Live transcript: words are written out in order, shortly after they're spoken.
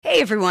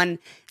everyone,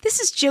 this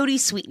is Jody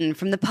Sweeten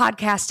from the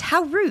podcast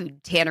How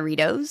Rude,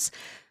 Tanneritos.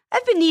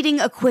 I've been needing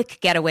a quick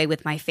getaway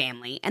with my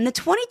family, and the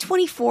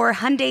 2024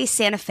 Hyundai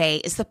Santa Fe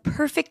is the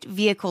perfect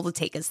vehicle to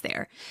take us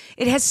there.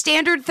 It has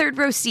standard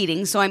third-row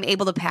seating, so I'm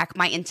able to pack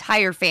my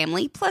entire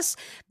family, plus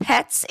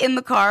pets, in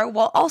the car,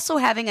 while also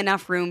having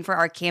enough room for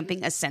our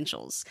camping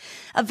essentials.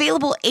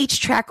 Available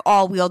H-Track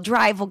all-wheel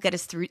drive will get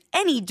us through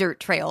any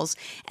dirt trails,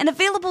 and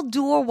available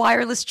dual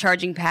wireless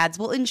charging pads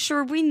will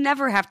ensure we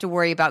never have to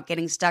worry about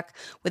getting stuck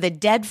with a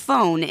dead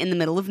phone in the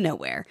middle of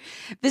nowhere.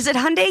 Visit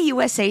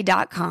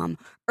HyundaiUSA.com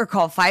or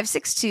call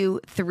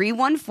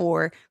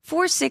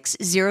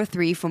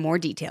 562-314-4603 for more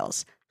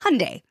details.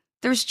 Hyundai,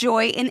 there's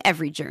joy in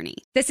every journey.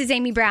 This is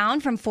Amy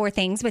Brown from 4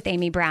 Things with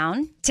Amy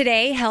Brown.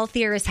 Today,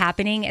 healthier is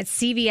happening at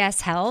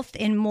CVS Health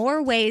in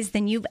more ways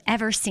than you've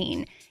ever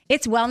seen.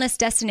 It's wellness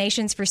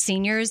destinations for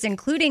seniors,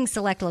 including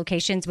select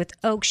locations with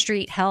Oak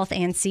Street Health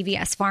and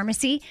CVS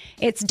Pharmacy.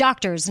 It's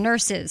doctors,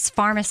 nurses,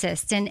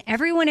 pharmacists, and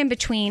everyone in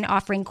between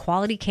offering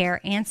quality care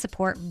and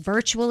support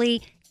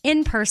virtually,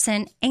 in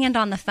person, and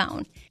on the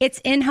phone. It's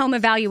in-home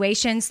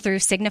evaluations through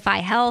Signify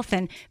Health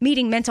and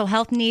meeting mental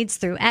health needs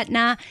through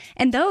Aetna.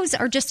 And those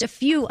are just a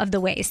few of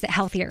the ways that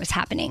healthier is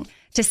happening.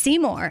 To see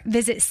more,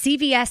 visit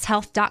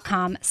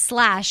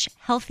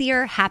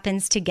cvshealth.com/healthier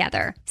happens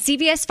together.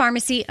 CVS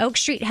Pharmacy, Oak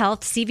Street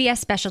Health, CVS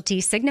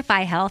Specialty,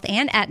 Signify Health,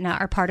 and Aetna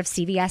are part of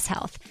CVS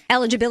Health.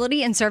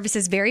 Eligibility and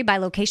services vary by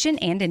location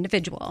and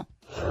individual.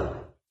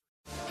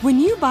 When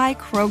you buy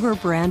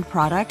Kroger brand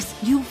products,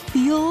 you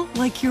feel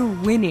like you're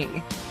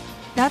winning.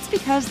 That's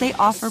because they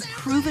offer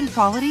proven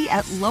quality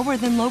at lower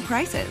than low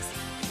prices.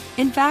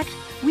 In fact,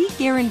 we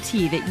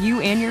guarantee that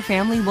you and your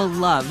family will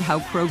love how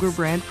Kroger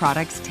brand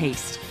products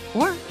taste,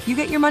 or you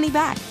get your money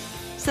back.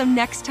 So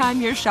next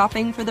time you're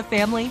shopping for the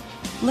family,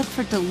 look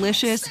for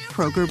delicious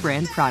Kroger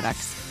brand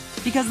products,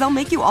 because they'll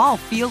make you all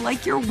feel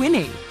like you're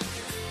winning.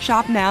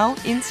 Shop now,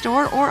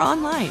 in-store, or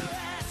online.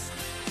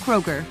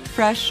 Kroger,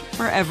 fresh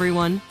for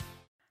everyone.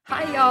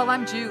 Hi, y'all.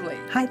 I'm Julie.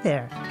 Hi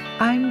there.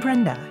 I'm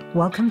Brenda.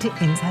 Welcome to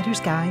Insider's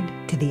Guide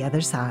to the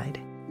Other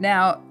Side.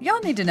 Now, y'all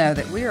need to know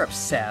that we're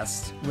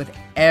obsessed with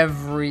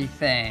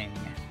everything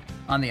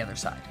on the other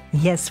side.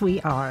 Yes, we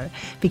are.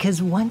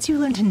 Because once you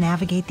learn to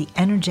navigate the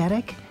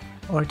energetic,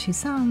 or to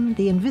some,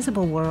 the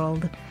invisible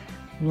world,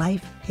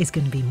 life is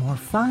going to be more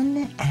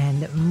fun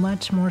and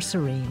much more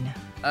serene.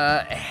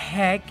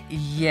 Heck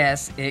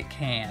yes, it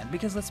can.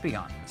 Because let's be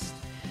honest,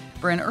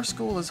 Bryn, Earth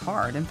School is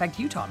hard. In fact,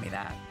 you taught me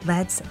that.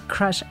 Let's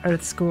crush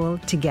Earth School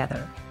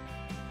together.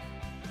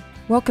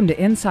 Welcome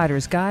to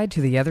Insider's Guide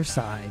to the Other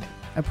Side,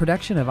 a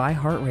production of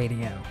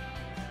iHeartRadio.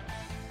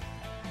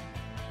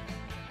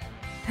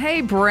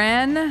 Hey,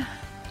 Bryn.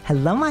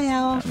 Hello, my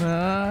elf.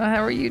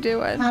 How are you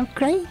doing? I'm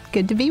great.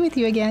 Good to be with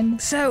you again.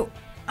 So,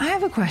 I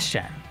have a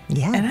question.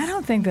 Yes. And I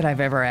don't think that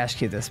I've ever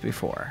asked you this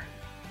before.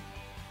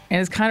 And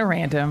it's kind of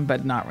random,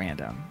 but not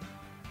random.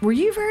 Were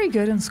you very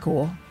good in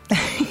school?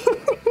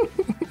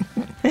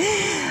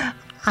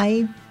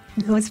 I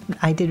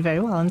did very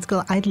well in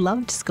school. I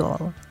loved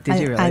school. Did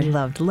you really? I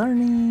loved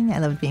learning. I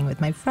loved being with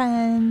my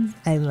friends.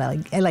 I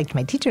liked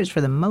my teachers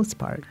for the most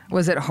part.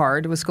 Was it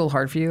hard? Was school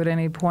hard for you at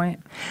any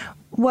point?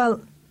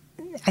 Well,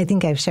 I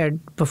think I've shared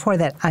before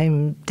that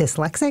I'm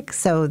dyslexic,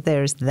 so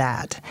there's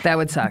that. That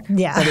would suck.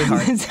 Yeah. That'd be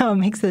hard. So it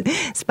makes the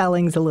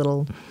spelling's a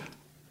little,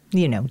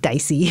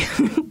 dicey.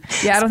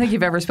 Yeah, I don't think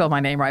you've ever spelled my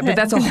name right, but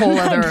that's a whole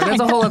other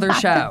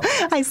show.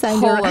 I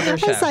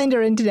signed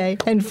her in today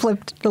and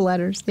flipped the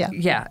letters. Yeah.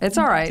 Yeah, it's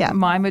all right. Yeah.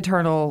 My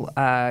maternal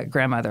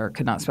grandmother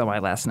could not spell my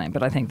last name,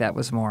 but I think that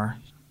was more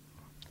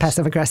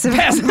passive-aggressive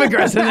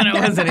than it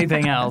was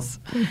anything else.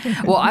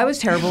 Well, I was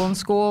terrible in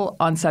school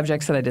on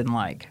subjects that I didn't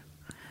like,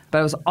 but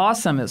I was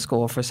awesome at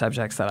school for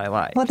subjects that I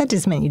liked. Well, that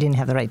just meant you didn't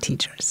have the right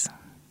teachers.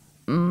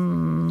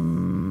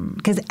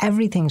 Because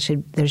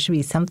there should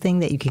be something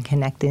that you can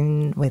connect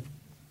in with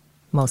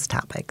most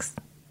topics.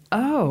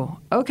 Oh,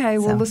 okay.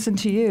 Well, listen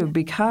to you,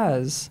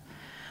 because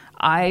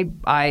we're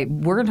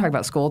going to talk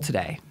about school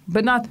today,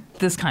 but not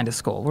this kind of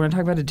school. We're going to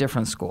talk about a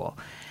different school.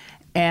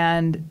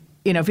 And,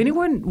 if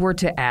anyone were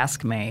to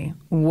ask me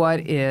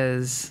what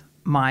is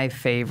my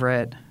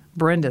favorite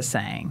Brenda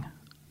saying,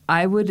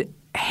 I would,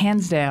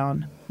 hands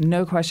down,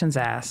 no questions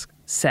asked,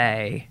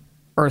 say,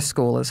 Earth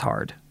School is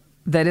hard.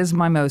 That is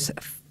my most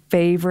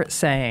favorite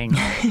saying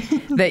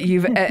that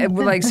you've,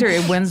 seriously,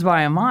 it wins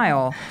by a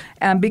mile.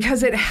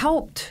 Because it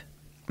helped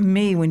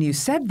me when you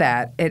said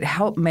that, it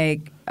helped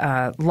make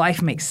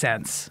life make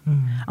sense.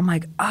 I'm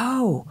like,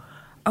 oh,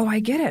 I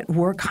get it.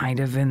 We're kind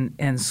of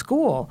in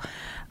school.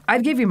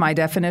 I'd give you my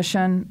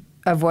definition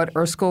of what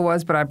Earth School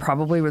was, but I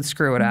probably would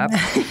screw it up.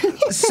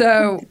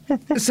 So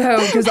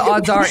because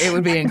odds are it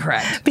would be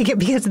incorrect.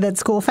 Because of that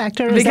school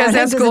factor? Because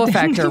that school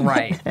factor,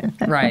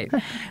 right.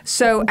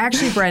 So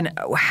actually,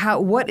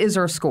 Bren, what is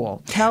Earth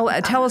School? Tell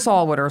us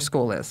all what Earth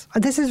School is.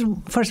 This is,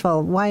 first of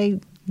all, why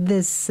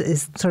this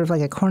is sort of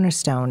like a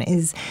cornerstone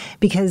is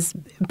because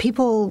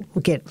people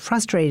get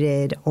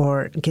frustrated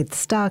or get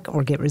stuck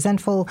or get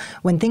resentful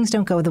when things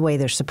don't go the way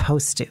they're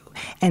supposed to.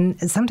 And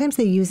sometimes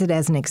they use it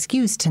as an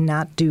excuse to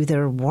not do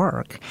their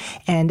work.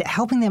 And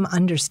helping them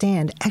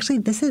understand, actually,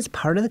 this is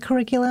part of the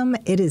curriculum.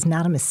 It is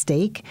not a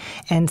mistake.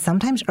 And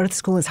sometimes Earth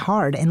School is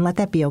hard, and let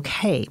that be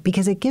okay,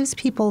 because it gives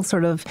people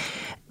sort of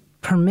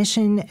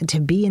permission to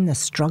be in the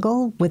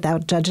struggle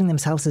without judging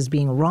themselves as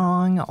being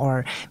wrong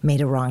or made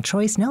a wrong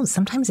choice. No,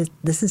 sometimes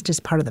this is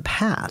just part of the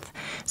path.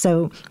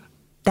 So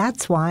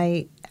that's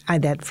why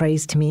that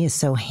phrase to me is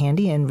so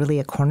handy and really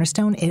a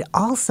cornerstone. It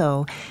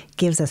also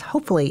gives us,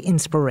 hopefully,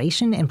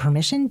 inspiration and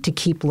permission to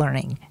keep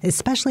learning,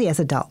 especially as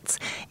adults.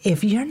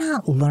 If you're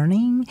not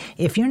learning,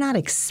 if you're not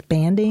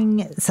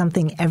expanding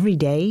something every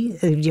day,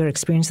 your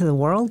experience of the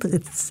world,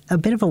 it's a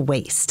bit of a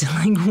waste.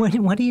 Like,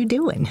 what are you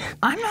doing?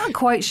 I'm not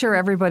quite sure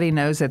everybody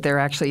knows that they're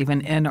actually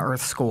even in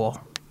Earth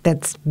School.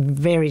 That's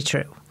very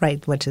true,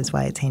 right? Which is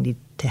why it's handy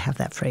to have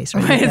that phrase.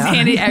 Right? It's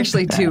handy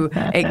actually to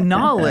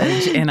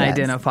acknowledge and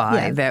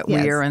identify that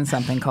we are in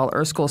something called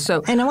Earth School.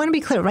 So, and I want to be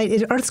clear,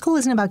 right? Earth School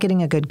isn't about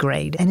getting a good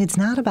grade, and it's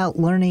not about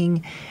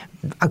learning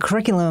a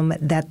curriculum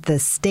that the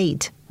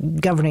state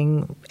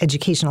governing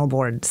educational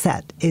board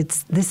set.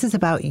 This is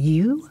about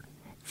you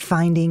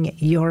finding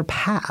your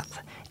path,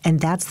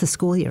 and that's the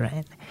school you're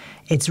in.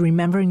 It's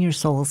remembering your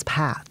soul's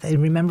path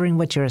and remembering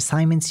what your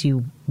assignments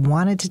you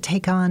wanted to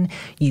take on,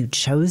 you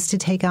chose to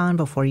take on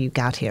before you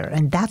got here.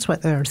 And that's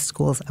what Earth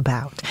School's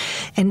about.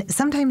 And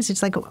sometimes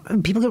it's like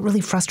people get really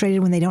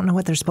frustrated when they don't know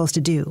what they're supposed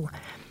to do.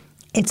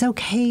 It's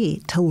okay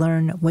to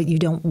learn what you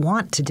don't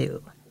want to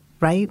do,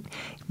 right?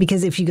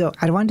 Because if you go,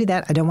 I don't want to do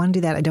that, I don't want to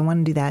do that, I don't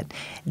want to do that,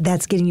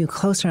 that's getting you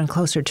closer and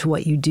closer to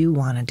what you do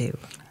want to do.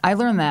 I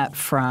learned that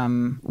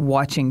from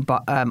watching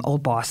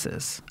old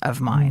bosses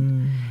of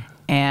mine.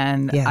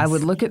 And I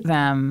would look at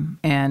them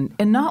and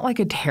not like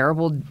a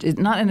terrible,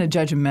 not in a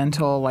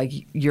judgmental, like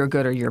you're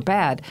good or you're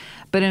bad,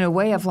 but in a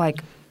way of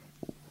like,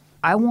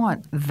 I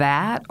want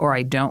that or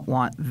I don't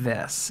want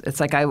this.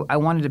 It's like I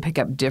wanted to pick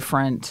up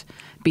different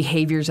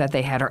behaviors that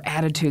they had or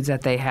attitudes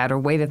that they had or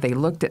way that they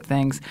looked at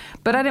things,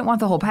 but I didn't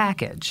want the whole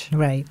package.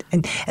 Right.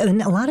 And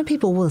a lot of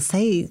people will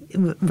say,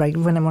 right,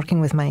 when I'm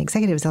working with my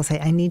executives, they'll say,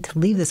 I need to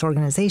leave this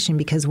organization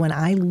because when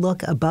I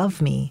look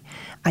above me,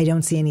 I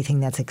don't see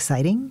anything that's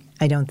exciting.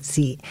 I don't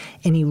see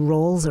any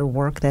roles or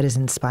work that is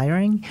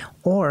inspiring,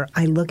 or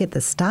I look at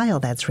the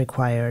style that's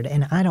required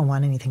and I don't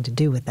want anything to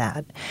do with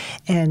that.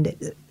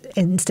 And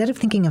instead of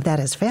thinking of that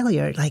as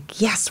failure, like,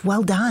 yes,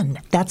 well done.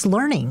 That's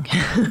learning.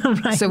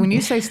 Right? So when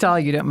you say style,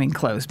 you don't mean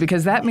clothes,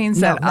 because that means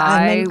that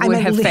I would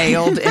have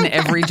failed in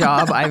every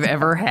job I've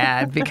ever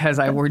had because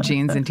I wore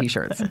jeans and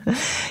T-shirts.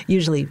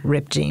 Usually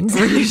ripped jeans.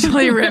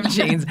 Usually ripped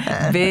jeans.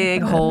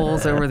 Big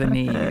holes over the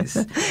knees.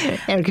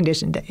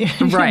 Air-conditioned day.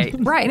 Right.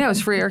 No,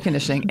 it's free air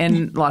conditioning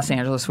in Los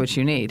Angeles, which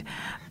you need.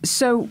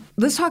 So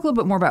let's talk a little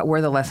bit more about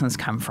where the lessons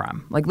come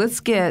from. Like, let's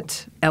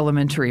get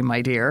elementary,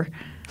 my dear.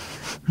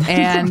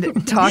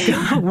 And talk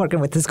working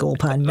with the school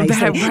pun.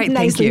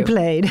 Nicely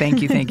played.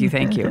 Thank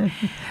you.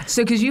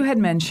 So, because you had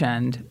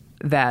mentioned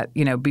that,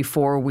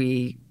 before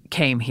we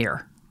came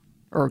here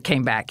or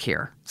came back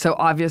here. So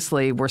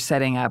obviously we're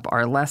setting up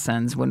our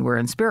lessons when we're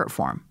in spirit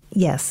form.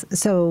 Yes.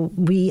 So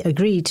we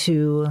agree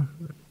to,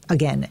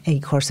 again, a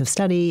course of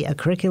study, a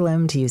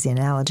curriculum, to use the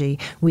analogy.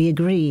 We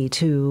agree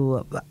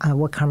to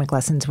what karmic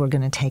lessons we're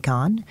going to take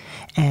on,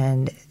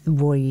 and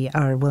we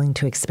are willing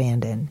to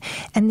expand in.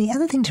 And the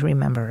other thing to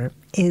remember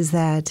is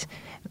that,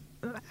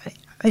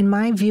 in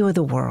my view of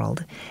the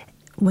world,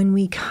 when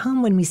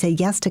we say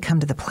yes to come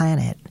to the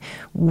planet,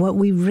 what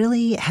we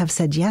really have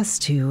said yes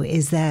to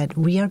is that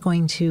we are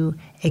going to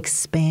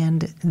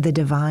expand the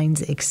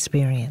divine's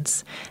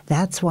experience.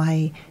 That's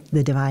why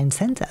the divine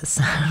sends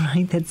us,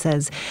 right? That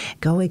says,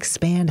 go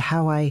expand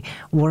how I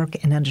work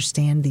and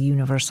understand the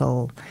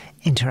universal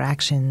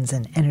interactions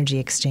and energy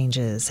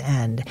exchanges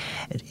and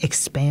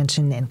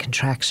expansion and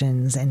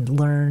contractions and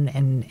learn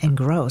and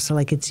grow. So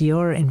like it's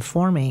your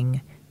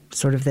informing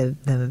sort of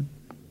the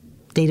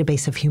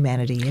database of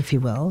humanity, if you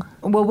will.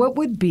 Well, what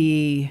would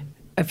be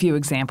a few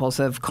examples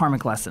of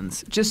karmic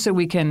lessons, just so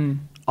we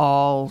can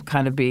all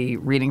kind of be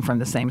reading from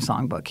the same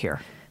songbook here?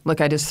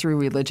 Look, I just threw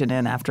religion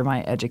in after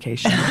my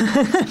education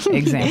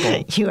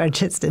example. You are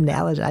just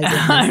analogizing.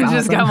 I'm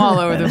just come all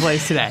over the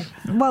place today.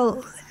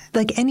 Well,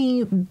 like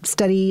any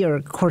study or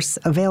course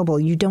available,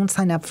 you don't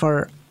sign up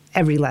for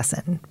every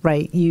lesson,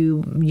 right?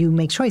 You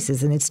make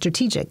choices, and it's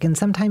strategic. And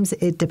sometimes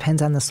it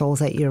depends on the souls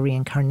that you're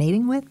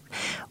reincarnating with,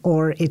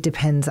 or it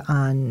depends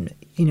on,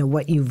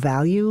 what you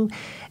value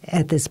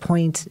at this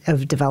point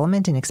of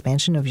development and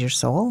expansion of your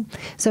soul.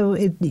 So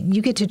you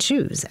get to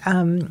choose.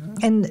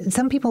 And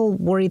some people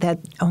worry that,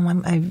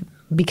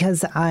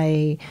 because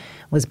I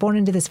was born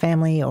into this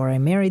family or I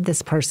married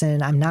this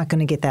person, I'm not going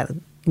to get that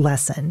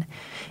lesson.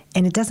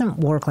 And it doesn't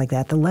work like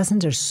that. The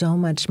lessons are so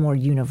much more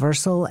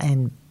universal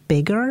and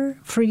bigger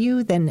for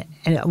you than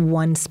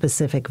one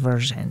specific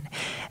version.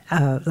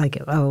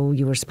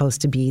 You were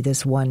supposed to be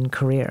this one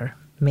career.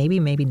 maybe,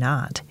 maybe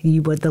not.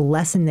 The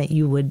lesson that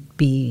you would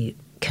be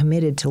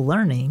committed to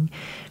learning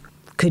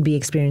could be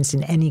experienced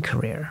in any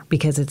career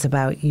because it's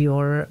about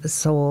your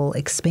soul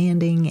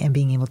expanding and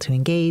being able to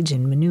engage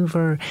and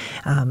maneuver.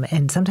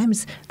 And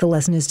sometimes the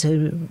lesson is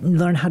to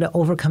learn how to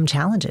overcome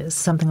challenges,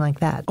 something like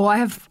that. Well,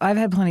 I've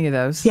had plenty of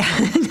those. Yeah.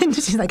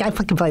 She's like, I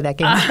fucking play that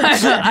game.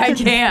 I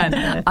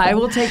can. I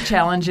will take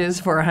challenges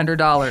for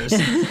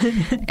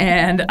 $100.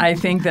 And I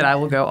think that I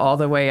will go all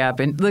the way up.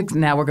 And look,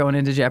 now we're going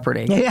into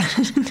Jeopardy. Yeah.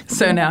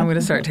 So now I'm going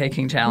to start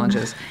taking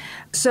challenges.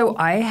 So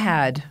I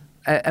had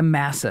a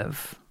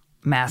massive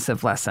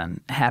lesson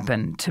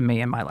happen to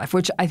me in my life,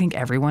 which I think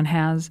everyone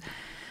has.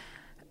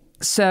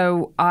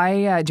 So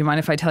do you mind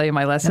if I tell you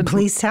my lesson?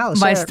 Please tell.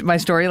 My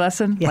story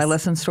lesson, Yes. My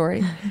lesson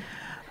story.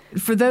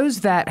 For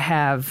those that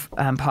have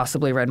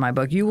possibly read my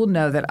book, you will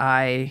know that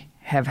I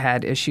have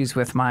had issues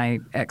with my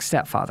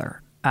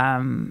ex-stepfather.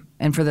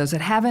 And for those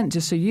that haven't,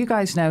 just so you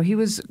guys know, he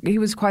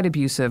was quite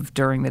abusive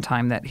during the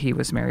time that he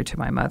was married to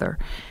my mother.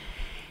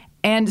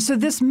 And so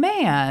this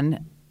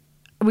man,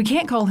 we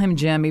can't call him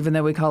Jim, even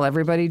though we call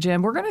everybody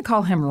Jim. We're going to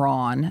call him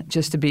Ron,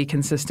 just to be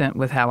consistent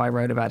with how I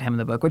wrote about him in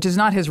the book, which is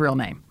not his real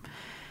name.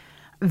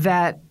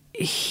 That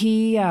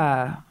he,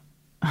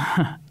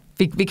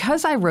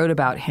 because I wrote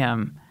about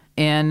him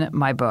in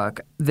my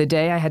book, the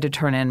day I had to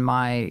turn in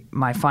my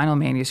final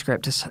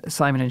manuscript to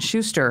Simon &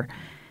 Schuster,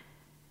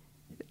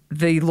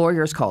 the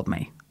lawyers called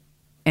me.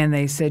 And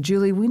they said,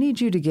 Julie, we need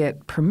you to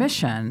get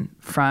permission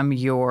from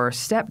your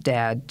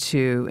stepdad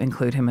to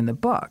include him in the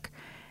book.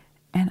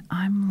 And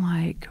I'm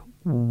like,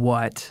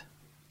 what?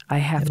 I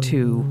have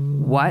to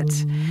what?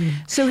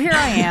 So here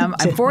I am.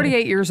 I'm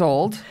 48 years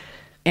old,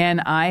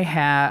 and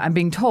I'm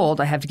being told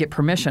I have to get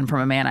permission from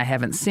a man I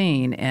haven't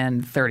seen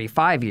in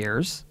 35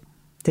 years.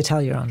 To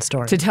tell your own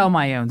story. To tell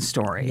my own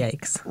story.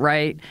 Yikes.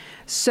 Right?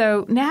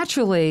 So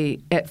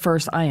naturally, at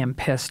first, I am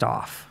pissed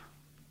off.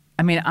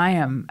 I mean, I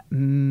am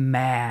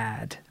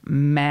mad.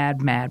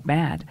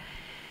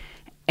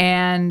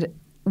 And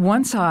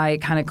once I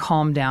kind of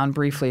calmed down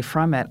briefly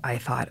from it, I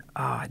thought,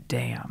 oh,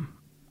 damn,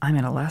 I'm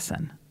in a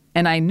lesson.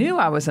 And I knew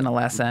I was in a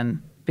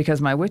lesson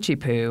because my witchy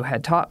poo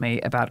had taught me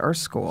about Earth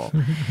School.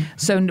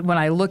 So when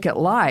I look at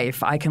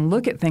life, I can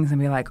look at things and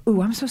be like,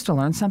 ooh, I'm supposed to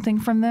learn something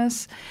from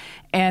this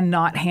and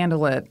not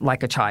handle it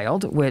like a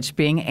child, which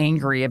being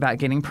angry about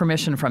getting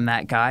permission from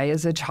that guy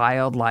is a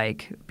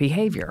childlike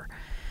behavior.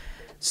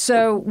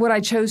 So what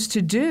I chose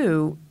to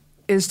do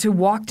is to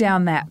walk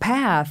down that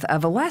path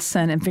of a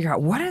lesson and figure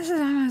out what is it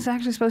I was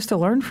actually supposed to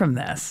learn from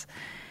this.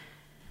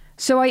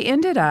 So I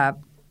ended up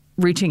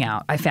reaching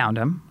out. I found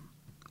him,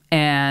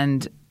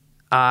 and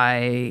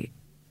I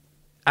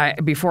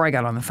before I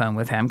got on the phone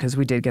with him, because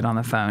we did get on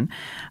the phone,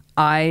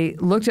 I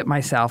looked at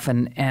myself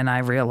and I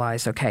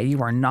realized, okay,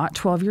 you are not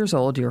 12 years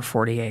old, you're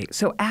 48.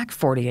 So act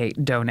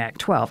 48, don't act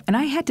 12. And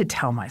I had to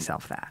tell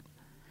myself that.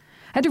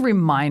 I had to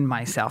remind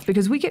myself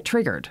because we get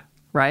triggered.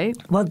 Right?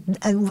 Well,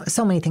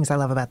 so many things I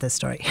love about this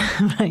story.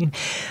 Right?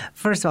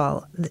 First of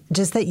all,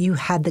 just that you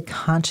had the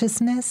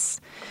consciousness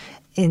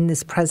in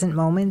this present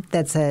moment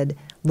that said,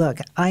 look,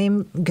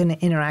 I'm going to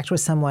interact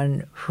with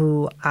someone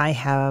who I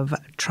have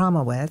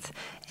trauma with,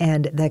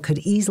 and that could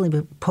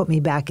easily put me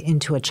back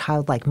into a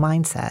childlike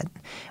mindset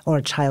or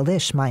a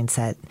childish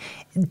mindset.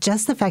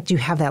 Just the fact you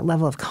have that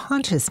level of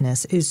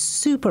consciousness is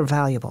super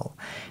valuable,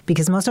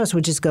 because most of us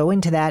would just go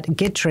into that,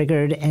 get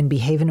triggered, and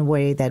behave in a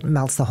way that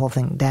melts the whole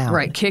thing down.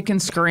 Right, kick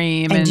and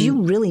scream. And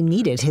you really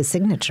needed his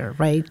signature,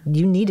 right?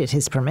 You needed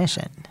his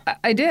permission.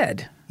 I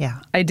did.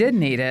 Yeah. I did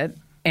need it.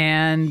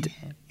 And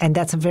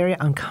that's a very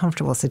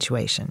uncomfortable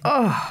situation.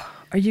 Oh,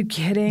 are you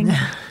kidding?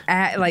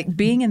 Like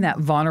being in that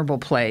vulnerable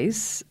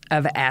place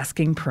of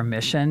asking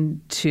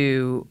permission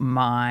to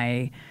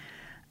my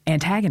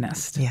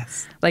antagonist.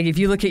 Yes. Like if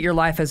you look at your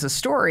life as a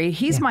story,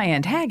 he's my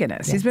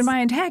antagonist. Yes. He's been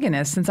my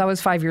antagonist since I was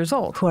 5 years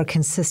old. Who are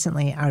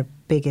consistently our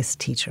biggest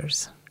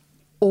teachers.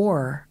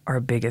 Or our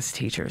biggest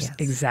teachers. Yes.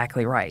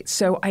 Exactly right.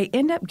 So I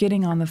end up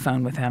getting on the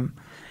phone with him.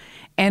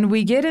 And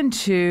we get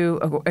into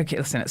okay.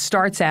 Listen, it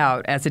starts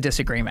out as a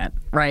disagreement,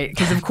 right?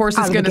 Because of course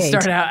it's going to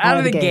start out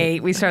of the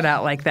gate. We start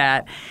out like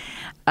that.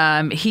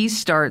 He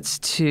starts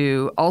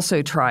to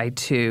also try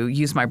to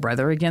use my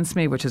brother against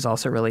me, which is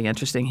also really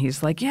interesting.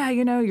 He's like, yeah,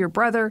 you know, your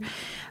brother,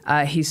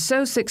 he's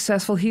so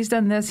successful. He's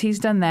done this, he's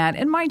done that.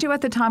 And mind you,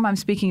 at the time I'm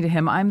speaking to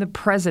him, I'm the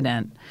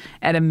president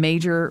at a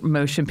major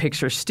motion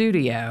picture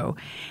studio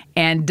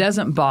and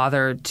doesn't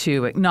bother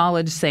to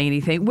acknowledge, say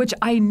anything, which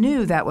I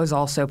knew that was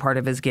also part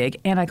of his gig.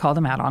 And I called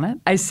him out on it.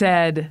 I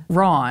said,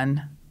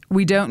 Ron,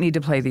 we don't need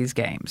to play these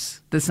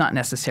games. That's not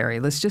necessary.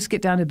 Let's just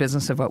get down to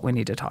business of what we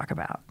need to talk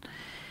about.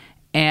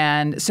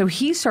 And so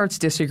he starts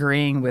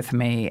disagreeing with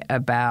me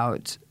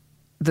about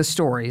the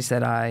stories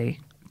that I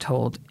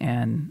told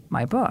in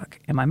my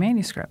book, in my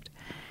manuscript.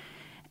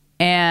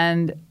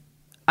 And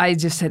I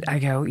just said, I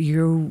go,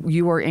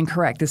 you are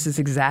incorrect. This is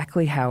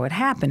exactly how it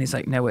happened. He's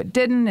like, no, it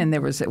didn't. And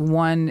there was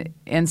one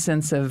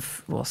instance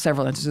of, well,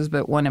 several instances,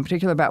 but one in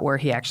particular about where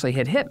he actually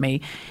had hit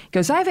me. He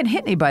goes, I haven't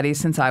hit anybody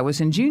since I was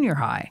in junior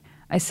high.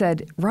 I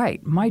said,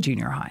 right, my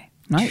junior high.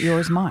 Not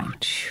yours, mine.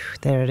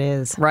 There it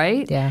is.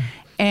 Right? Yeah.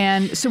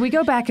 And so we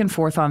go back and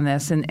forth on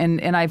this,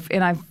 and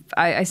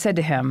I said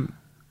to him,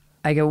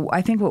 I go,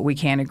 I think what we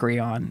can agree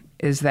on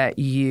is that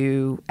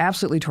you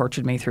absolutely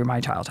tortured me through my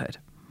childhood.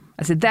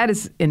 I said, that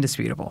is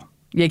indisputable.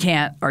 You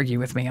can't argue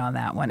with me on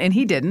that one. And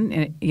he didn't.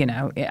 And,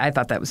 I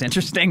thought that was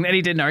interesting that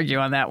he didn't argue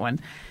on that one.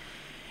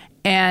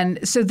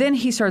 And so then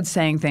he started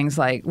saying things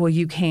like, well,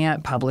 you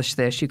can't publish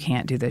this, you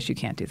can't do this, you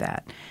can't do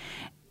that.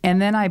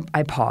 And then I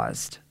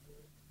paused.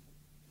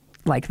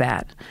 Like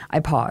that. I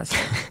paused.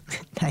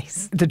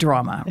 Nice. The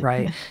drama,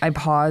 right? I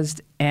paused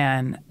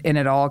and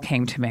it all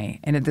came to me.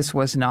 And this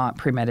was not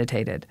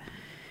premeditated.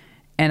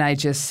 And I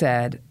just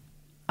said,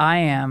 I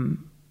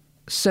am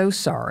so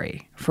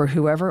sorry for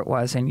whoever it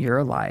was in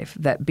your life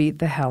that beat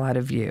the hell out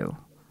of you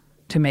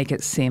to make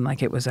it seem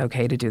like it was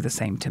okay to do the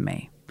same to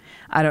me.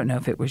 I don't know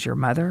if it was your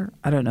mother.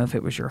 I don't know if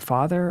it was your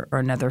father or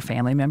another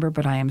family member,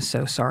 but I am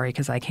so sorry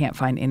because I can't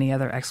find any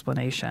other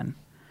explanation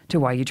to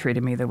why you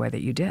treated me the way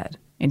that you did.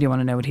 And do you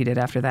want to know what he did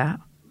after that?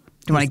 Do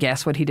you want to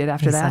guess what he did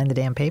after that? He signed the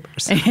damn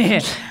papers.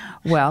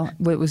 Well,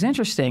 what was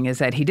interesting is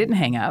that he didn't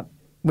hang up,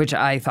 which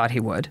I thought he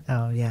would.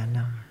 Oh, yeah,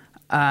 no.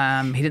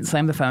 He didn't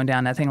slam the phone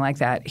down, nothing like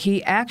that.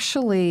 He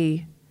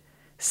actually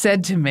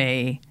said to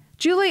me,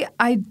 Julie,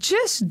 I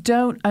just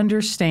don't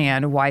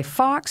understand why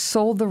Fox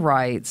sold the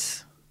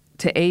rights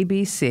to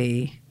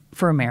ABC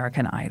for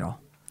American Idol.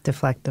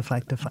 Deflect.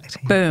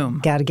 Boom.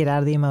 Got to get out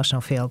of the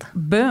emotional field.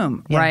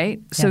 Boom, Yeah. right?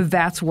 So Yeah.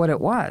 that's what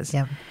it was.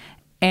 Yeah.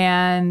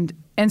 And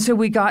so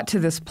we got to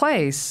this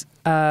place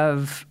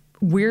of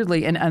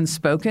weirdly an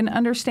unspoken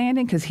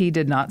understanding because he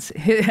did not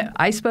 –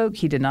 I spoke,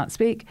 he did not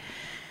speak.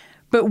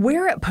 But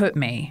where it put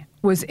me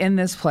was in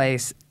this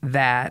place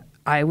that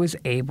I was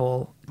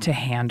able to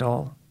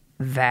handle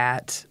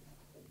that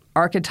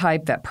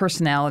archetype, that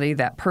personality,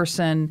 that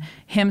person,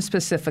 him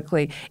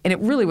specifically. And it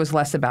really was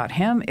less about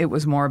him. It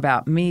was more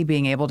about me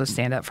being able to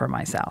stand up for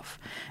myself,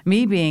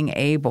 me being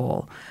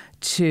able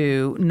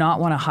to not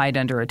want to hide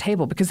under a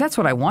table because that's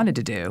what I wanted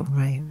to do.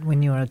 Right,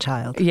 when you were a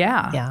child.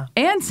 Yeah. Yeah.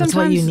 And sometimes that's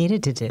what you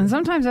needed to do. And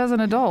sometimes as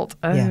an adult,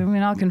 I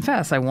mean, I'll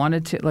confess, I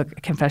wanted to,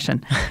 look,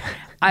 confession,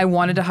 I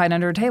wanted to hide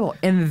under a table.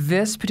 In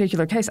this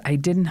particular case, I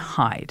didn't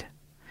hide.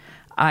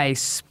 I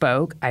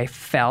spoke, I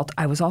felt,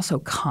 I was also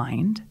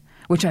kind,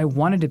 which I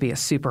wanted to be a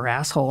super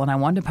asshole, and I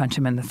wanted to punch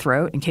him in the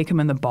throat and kick him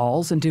in the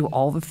balls and do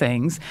all the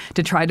things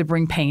to try to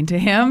bring pain to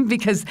him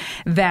because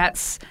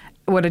that's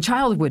what a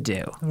child would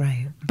do.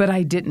 Right. But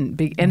I didn't.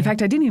 In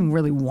fact, I didn't even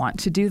really want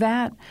to do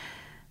that.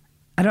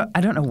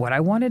 I don't know what I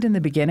wanted in the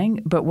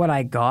beginning, but what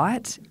I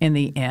got in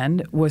the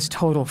end was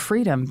total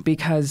freedom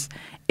because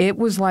it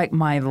was like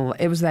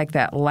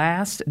that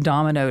last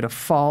domino to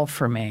fall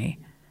for me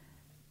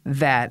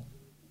that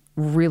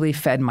really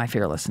fed my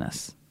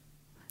fearlessness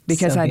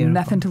because I had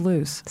nothing to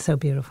lose. So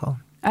beautiful.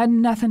 I had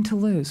nothing to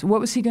lose. What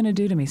was he going to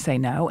do to me? Say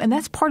no? And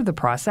that's part of the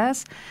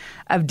process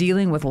of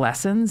dealing with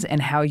lessons and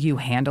how you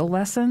handle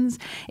lessons.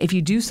 If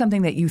you do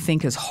something that you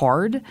think is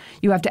hard,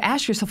 you have to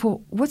ask yourself,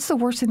 well, what's the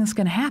worst thing that's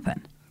going to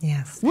happen?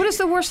 Yes. What is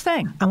the worst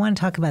thing? I want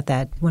to talk about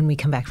that when we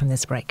come back from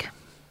this break.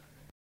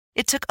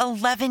 It took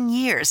 11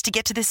 years to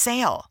get to this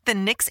sale. The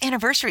Knix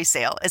Anniversary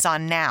Sale is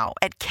on now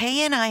at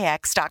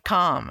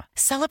knix.com.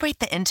 Celebrate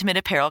the intimate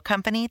apparel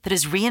company that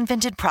has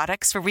reinvented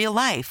products for real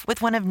life with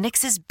one of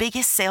Knix's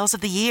biggest sales of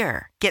the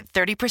year. Get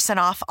 30%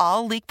 off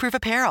all leak-proof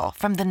apparel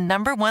from the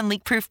 #1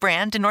 leak-proof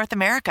brand in North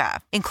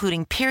America,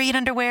 including period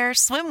underwear,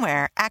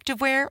 swimwear,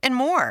 activewear, and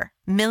more.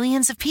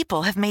 Millions of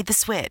people have made the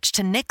switch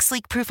to Knix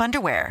leak-proof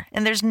underwear,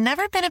 and there's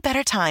never been a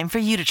better time for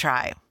you to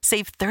try.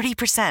 Save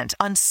 30%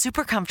 on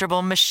super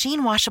comfortable,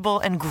 machine-washable,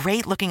 and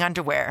great-looking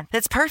underwear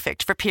that's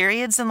perfect for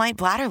periods and light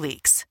bladder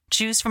leaks.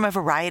 Choose from a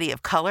variety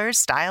of colors,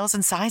 styles,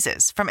 and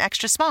sizes, from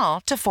extra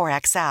small to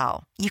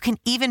 4XL. You can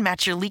even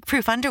match your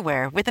leak-proof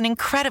underwear with an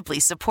incredibly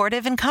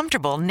supportive and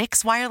comfortable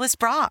Knix wireless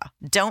bra.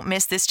 Don't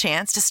miss this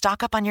chance to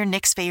stock up on your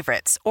Knix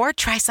favorites or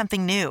try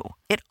something new.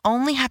 It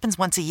only happens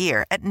once a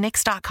year at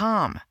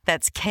Knix.com.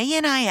 That's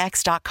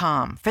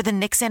knix.com for the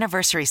Knix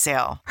Anniversary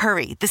Sale.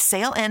 Hurry, the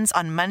sale ends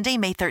on Monday,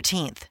 May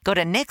 13th. Go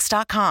to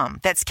Knix.com.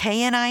 That's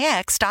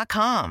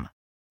knix.com.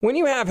 When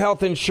you have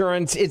health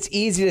insurance, it's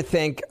easy to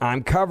think,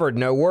 I'm covered,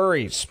 no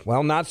worries.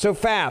 Well, not so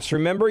fast.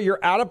 Remember, your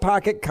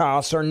out-of-pocket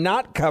costs are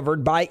not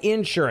covered by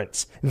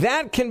insurance.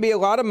 That can be a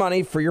lot of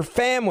money for your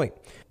family.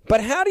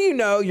 But how do you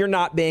know you're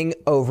not being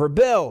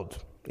overbilled?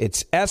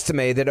 It's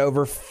estimated that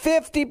over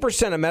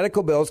 50% of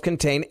medical bills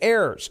contain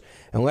errors.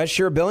 Unless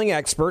you're a billing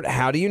expert,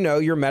 how do you know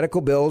your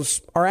medical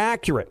bills are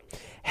accurate?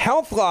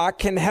 HealthLock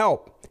can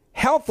help.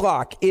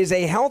 HealthLock is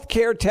a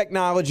healthcare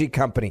technology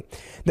company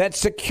that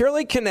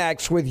securely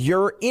connects with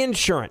your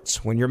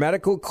insurance. When your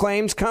medical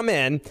claims come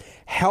in,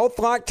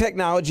 HealthLock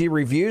technology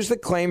reviews the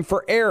claim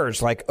for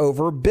errors like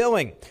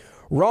overbilling,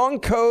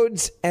 wrong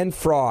codes, and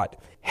fraud.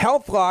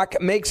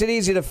 HealthLock makes it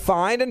easy to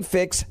find and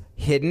fix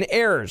hidden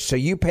errors, so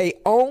you pay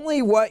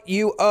only what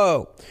you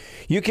owe.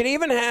 You can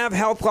even have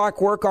HealthLock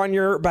work on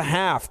your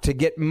behalf to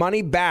get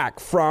money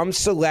back from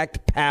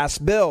select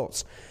past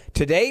bills.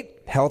 To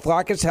date,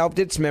 HealthLock has helped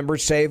its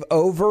members save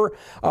over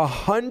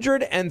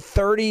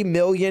 $130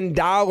 million.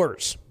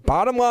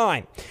 Bottom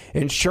line,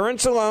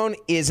 insurance alone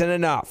isn't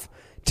enough.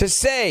 To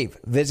save,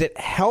 visit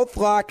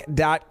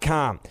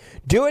healthlock.com.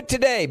 Do it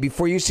today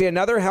before you see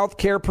another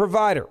healthcare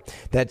provider.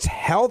 That's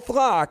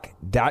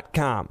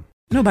healthlock.com.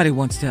 Nobody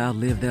wants to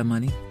outlive their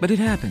money, but it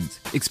happens,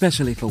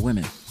 especially for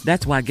women.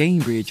 That's why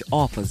Gainbridge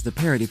offers the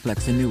Parity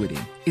Flex annuity.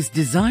 It's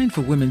designed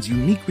for women's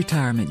unique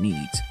retirement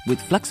needs, with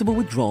flexible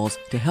withdrawals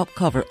to help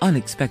cover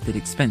unexpected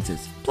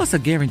expenses, plus a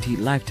guaranteed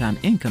lifetime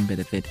income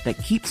benefit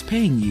that keeps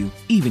paying you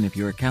even if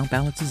your account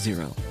balance is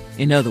zero.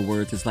 In other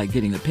words, it's like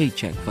getting a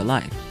paycheck for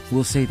life.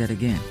 We'll say that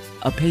again.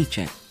 A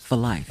paycheck for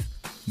life.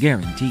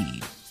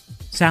 Guaranteed.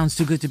 Sounds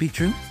too good to be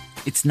true?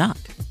 It's not.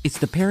 It's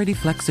the Parity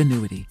Flex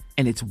annuity,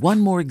 and it's one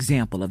more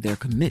example of their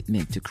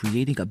commitment to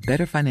creating a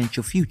better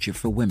financial future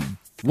for women.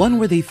 One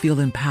where they feel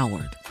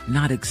empowered,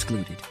 not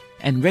excluded,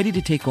 and ready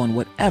to take on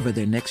whatever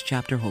their next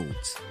chapter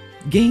holds.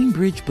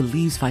 Gainbridge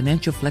believes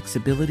financial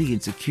flexibility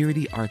and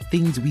security are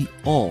things we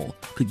all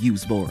could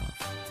use more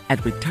of.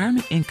 At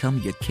retirement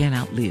income you can't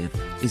outlive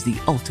is the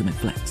ultimate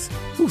flex.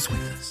 Who's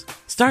with us?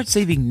 Start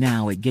saving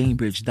now at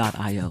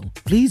Gainbridge.io.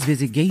 Please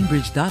visit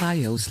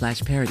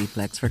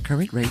Gainbridge.io/ParityFlex for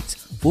current rates,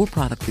 for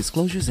product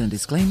disclosures and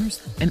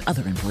disclaimers, and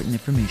other important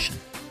information.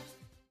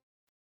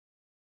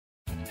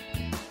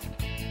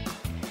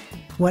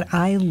 What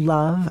I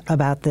love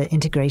about the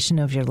integration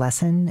of your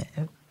lesson,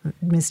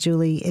 Miss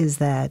Julie, is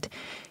that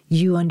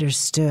you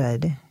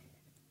understood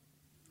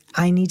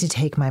I need to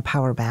take my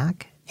power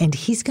back. And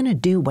he's going to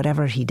do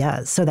whatever he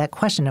does. So that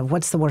question of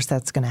what's the worst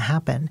that's going to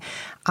happen,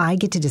 I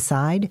get to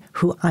decide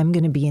who I'm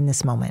going to be in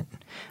this moment.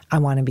 I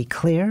want to be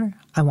clear,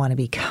 I want to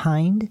be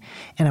kind,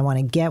 and I want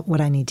to get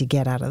what I need to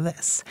get out of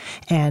this.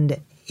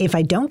 And if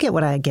I don't get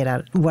what I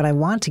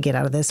want to get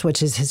out of this,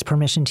 which is his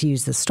permission to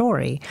use the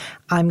story,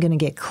 I'm going to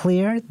get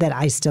clear that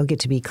I still get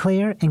to be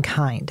clear and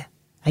kind.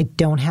 I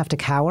don't have to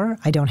cower.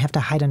 I don't have to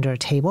hide under a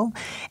table.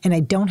 And I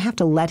don't have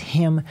to let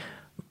him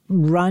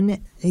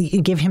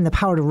give him the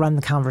power to run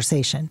the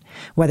conversation,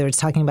 whether it's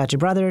talking about your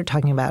brother,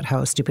 talking about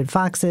how stupid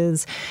Fox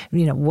is,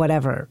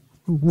 whatever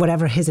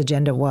his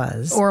agenda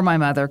was. Or my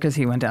mother, because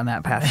he went down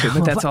that path too,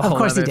 but that's a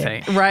whole other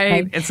thing.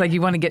 Right? It's like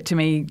you want to get to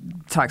me,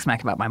 talk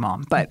smack about my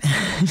mom, but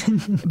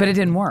but it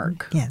didn't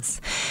work.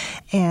 Yes.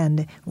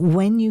 And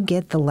when you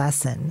get the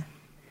lesson,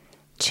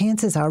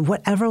 chances are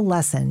whatever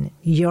lesson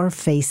you're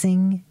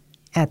facing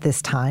at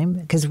this time,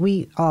 because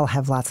we all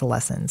have lots of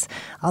lessons.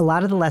 A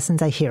lot of the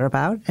lessons I hear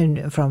about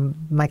and from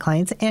my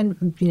clients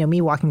and me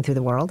walking through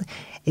the world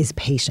is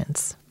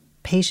patience.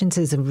 Patience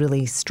is a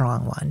really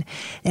strong one.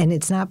 And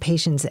it's not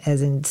patience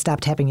as in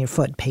stop tapping your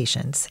foot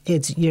patience.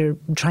 It's you're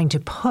trying to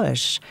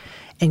push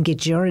and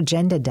get your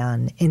agenda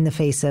done in the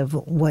face of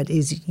what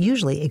is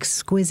usually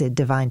exquisite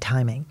divine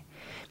timing.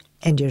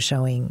 And you're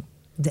showing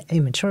the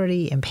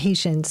immaturity,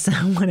 impatience,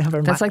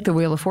 whatever. That's like the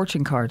Wheel of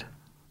Fortune card.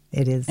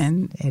 It is.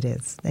 And it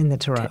is in the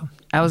tarot.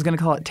 I was going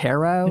to call it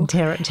tarot.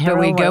 Tarot but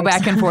we works. Go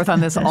back and forth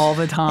on this all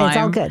the time. It's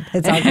all good.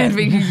 It's all good.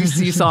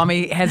 You saw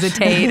me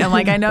hesitate. I'm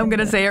like, I know I'm going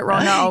to say it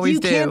wrong. I always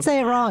do. You can't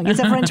say it wrong. It's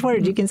a French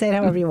word. You can say it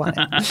however you want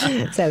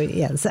it. So,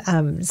 yes.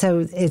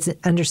 So it's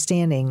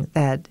understanding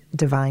that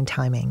divine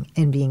timing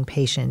and being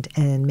patient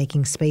and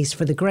making space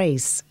for the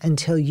grace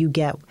until you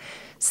get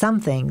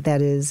something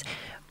that is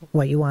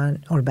what you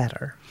want or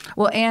better.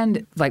 Well,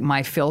 and like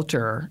my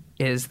filter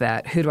is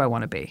that who do I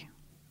want to be?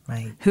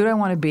 Right. Who do I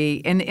want to be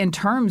in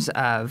terms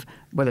of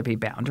whether it be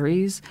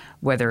boundaries,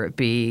 whether it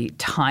be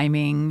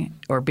timing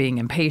or being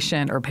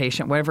impatient or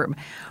patient, whatever,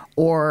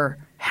 or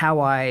how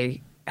I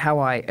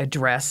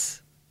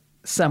address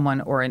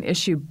someone or an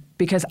issue,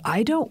 because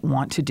I don't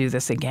want to do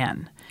this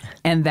again.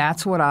 And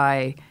that's what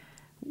I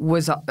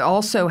was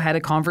also had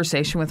a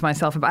conversation with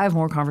myself about. I have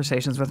more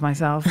conversations with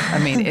myself. I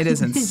mean, it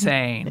is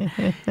insane.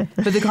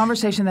 But the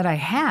conversation that I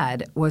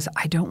had was,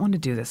 I don't want to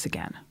do this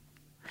again.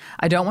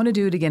 I don't want to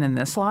do it again in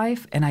this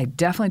life, and I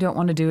definitely don't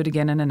want to do it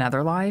again in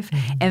another life.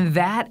 Mm-hmm. And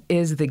that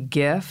is the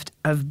gift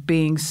of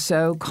being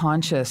so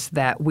conscious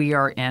that we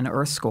are in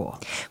Earth School.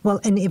 Well,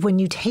 and when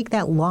you take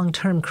that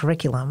long-term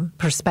curriculum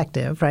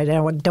perspective, right, I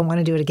don't want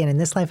to do it again in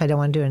this life, I don't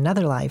want to do it in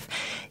another life,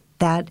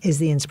 that is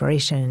the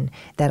inspiration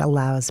that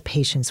allows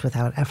patience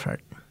without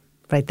effort.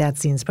 Right?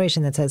 That's the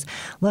inspiration that says,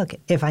 look,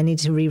 if I need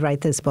to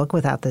rewrite this book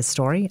without this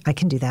story, I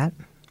can do that.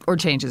 Or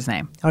change his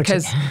name,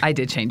 because I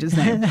did change his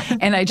name,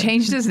 and I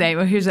changed his name.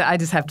 I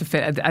just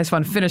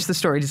want to finish the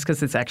story just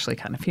because it's actually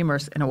kind of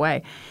humorous in a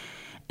way.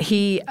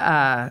 He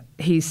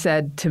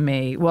said to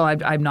me, "Well,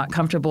 I'm not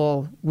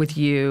comfortable with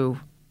you,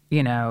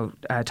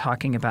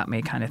 talking about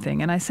me, kind of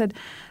thing." And I said,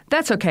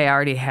 "That's okay. I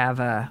already have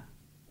a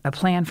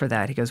plan for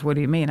that." He goes, "What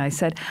do you mean?" I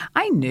said,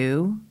 "I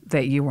knew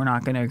that you were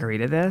not going to agree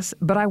to this,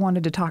 but I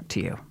wanted to talk to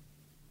you."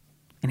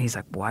 And he's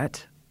like,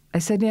 "What?" I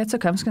said, "Yeah, it's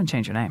okay. I'm just going to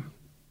change your name."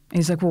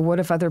 He's like, "Well, what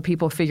if other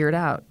people figure it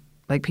out?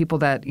 Like people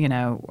that,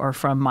 are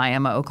from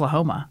Miami,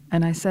 Oklahoma."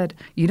 And I said,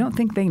 "You don't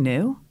think they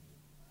knew?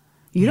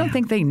 You don't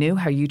think they knew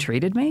how you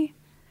treated me?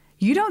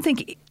 You don't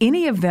think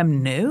any of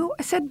them knew?"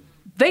 I said,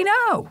 "They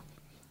know."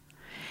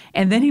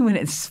 And then when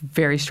it's a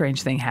very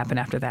strange thing happened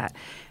after that.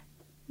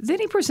 Then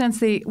he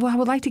presents I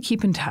would like to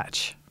keep in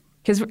touch.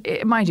 Because,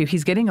 mind you,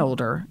 he's getting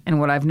older. And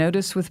what I've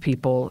noticed with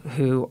people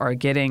who are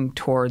getting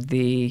toward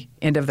the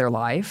end of their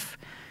life,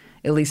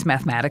 at least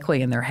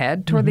mathematically in their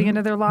head toward the end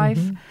of their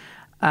life.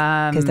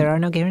 Because there are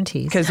no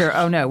guarantees.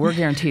 We're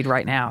guaranteed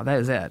right now. That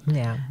is it.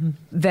 Yeah.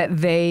 That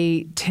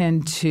they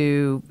tend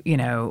to,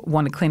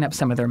 want to clean up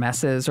some of their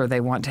messes, or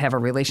they want to have a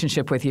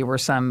relationship with you, or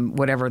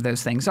whatever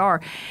those things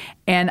are.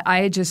 And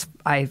I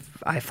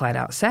flat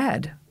out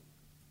said,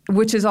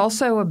 which is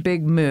also a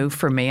big move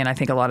for me, and I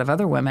think a lot of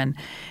other women,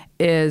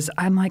 is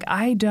I'm like,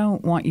 I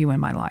don't want you in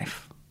my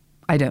life.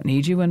 I don't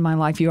need you in my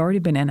life. You've already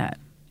been in it,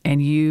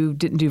 and you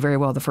didn't do very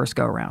well the first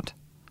go-around,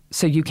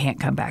 so you can't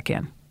come back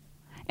in.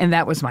 And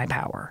that was my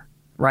power,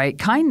 right?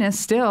 Kindness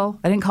still.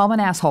 I didn't call him an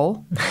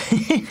asshole,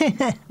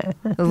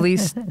 at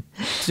least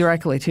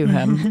directly to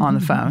him on the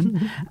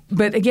phone.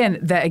 But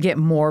again, I get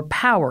more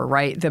power,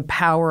 right? The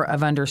power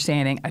of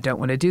understanding, I don't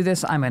want to do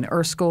this. I'm in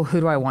Earth School.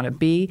 Who do I want to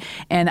be?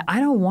 And I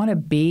don't want to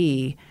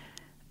be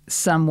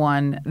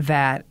someone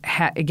that,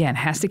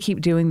 has to keep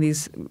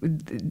reworking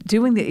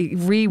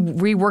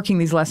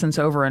these lessons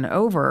over and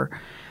over.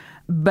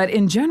 But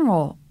in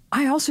general,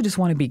 I also just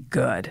want to be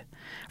good.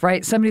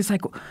 Right? Somebody's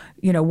like,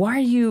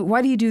 why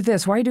do you do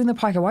this? Why are you doing the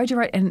podcast? Why did you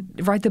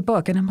write the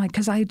book? And I'm like,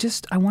 because I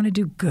want to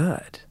do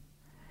good.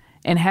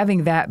 And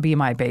having that be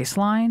my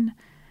baseline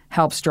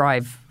helps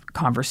drive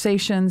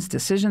conversations,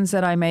 decisions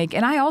that I make.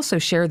 And I also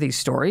share these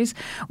stories,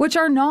 which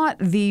are not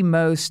the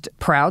most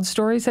proud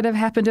stories that have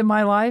happened in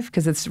my life,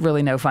 because it's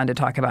really no fun to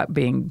talk about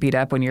being beat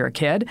up when you're a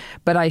kid.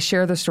 But I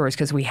share the stories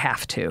because we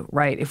have to,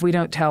 right? If we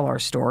don't tell our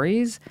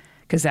stories,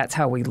 because that's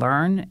how we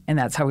learn, and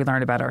that's how we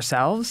learn about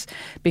ourselves.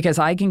 Because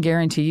I can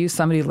guarantee you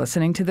somebody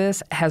listening to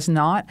this has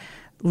not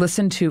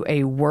listened to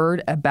a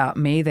word about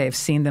me. They've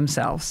seen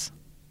themselves.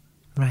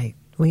 Right.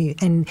 We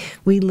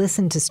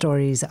listen to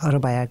stories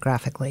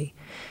autobiographically.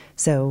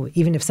 So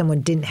even if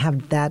someone didn't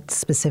have that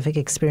specific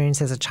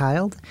experience as a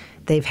child,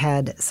 they've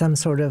had some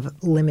sort of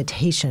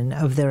limitation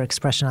of their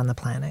expression on the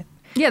planet.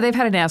 Yeah, they've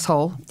had an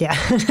asshole. Yeah,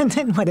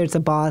 whether it's a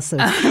boss,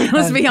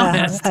 let's be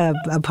honest,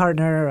 a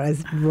partner, or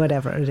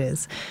whatever it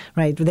is,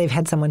 right? They've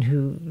had someone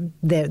who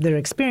their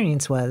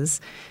experience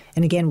was,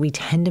 and again, we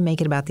tend to make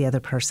it about the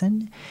other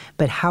person,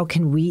 but how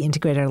can we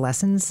integrate our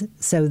lessons?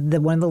 So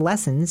one of the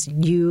lessons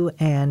you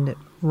and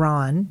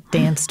Ron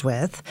danced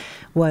with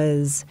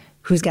was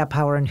who's got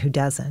power and who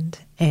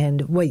doesn't.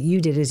 And what you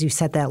did is you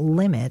set that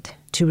limit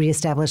to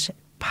reestablish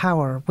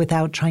power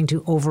without trying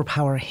to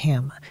overpower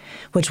him,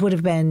 which would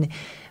have been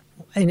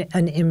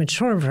an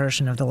immature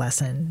version of the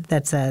lesson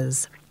that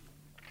says,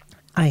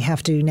 I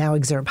have to now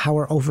exert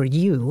power over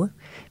you,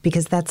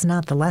 because that's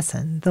not the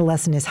lesson. The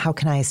lesson is, how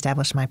can I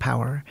establish my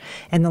power?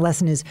 And the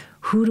lesson is,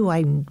 who do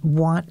I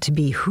want to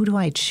be? Who do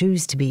I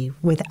choose to be,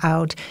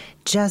 without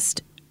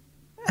just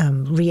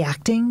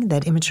reacting,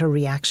 that immature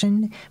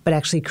reaction, but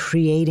actually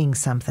creating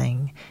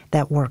something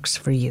that works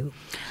for you.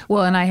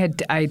 Well, and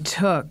I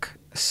took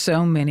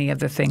so many of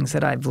the things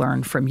that I've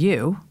learned from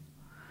you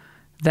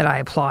that I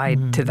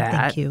applied to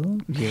that. Thank you.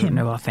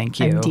 Well, thank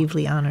you. I'm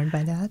deeply honored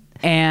by that.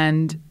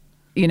 And,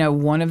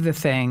 one of the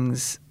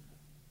things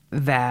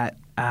that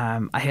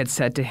I had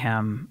said to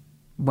him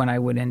when I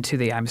went into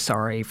the I'm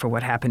sorry for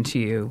what happened to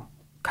you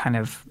kind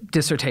of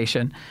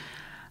dissertation,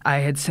 I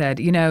had said,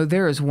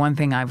 there is one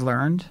thing I've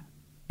learned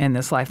in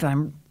this life that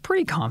I'm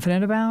pretty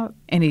confident about.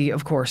 And he,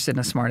 of course,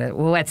 didn't smart it.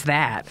 Well, what's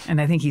that? And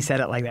I think he said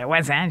it like that.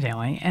 What's that,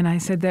 Joey? And I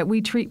said that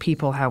we treat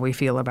people how we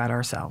feel about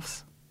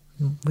ourselves.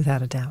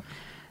 Without a doubt.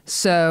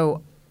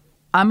 So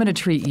I'm going to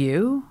treat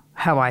you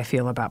how I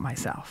feel about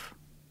myself.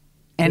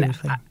 And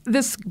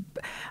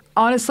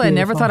honestly, I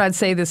never thought I'd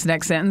say this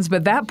next sentence,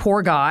 but that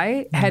poor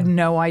guy had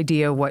no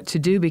idea what to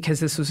do, because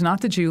this was not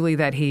the Julie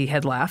that he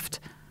had left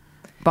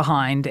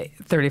behind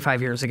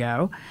 35 years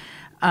ago,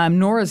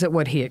 nor is it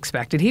what he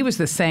expected. He was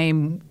the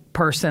same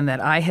person that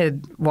I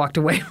had walked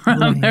away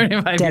from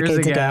 35 Decades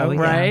years ago,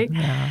 right?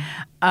 Yeah.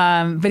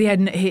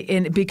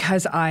 But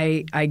because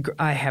I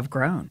have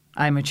grown.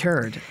 I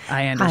matured.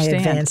 I understand. I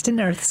advanced in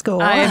Earth School.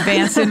 I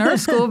advanced in Earth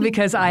School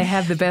because I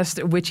have the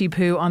best witchy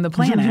poo on the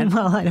planet.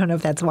 Well, I don't know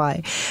if that's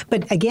why.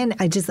 But again,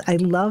 I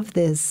love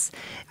this.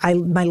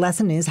 My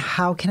lesson is,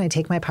 how can I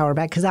take my power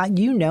back? Because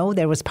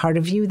there was part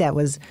of you that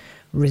was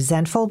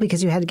resentful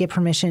because you had to get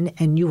permission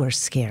and you were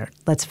scared.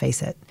 Let's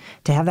face it.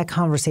 To have that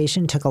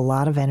conversation took a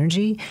lot of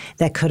energy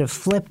that could have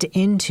flipped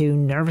into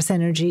nervous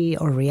energy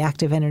or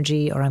reactive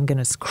energy, or I'm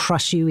going to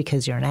crush you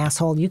because you're an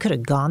asshole. You could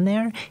have gone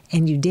there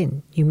and you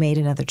didn't. You made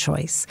another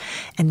choice.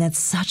 And that's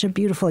such a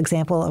beautiful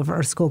example of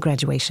Earth School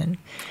graduation.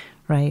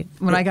 Right.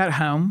 When I got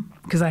home,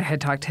 because I had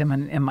talked to him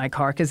in my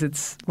car, because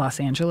it's Los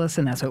Angeles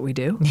and that's what we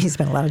do. He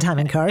spent a lot of time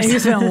in cars. He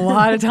spent a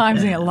lot of time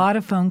and a lot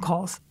of phone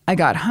calls. I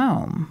got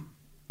home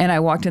and I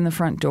walked in the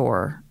front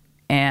door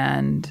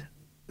and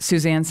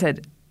Suzanne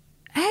said,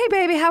 "Hey,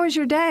 baby, how was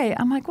your day?"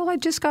 I'm like, "Well, I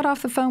just got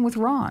off the phone with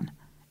Ron."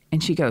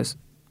 And she goes,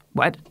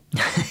 "What?"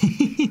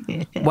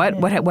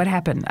 What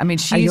happened? I mean,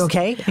 she's... Are you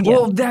okay?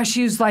 Well,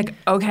 she's like,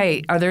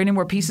 okay, are there any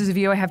more pieces of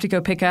you I have to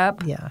go pick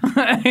up? Yeah.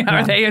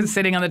 Are they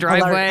sitting on the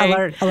driveway?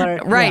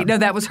 Alert. Right. Yeah. No,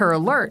 that was her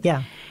alert.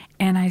 Yeah.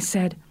 And I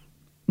said,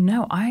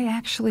 no, I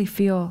actually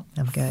feel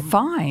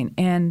fine.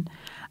 And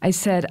I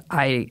said,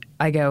 I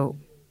go,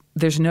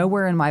 there's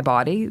nowhere in my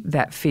body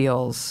that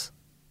feels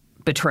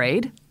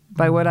betrayed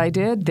by what I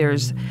did.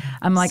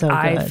 I'm like,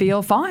 I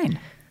feel fine.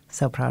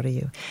 So proud of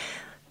you.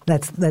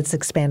 Let's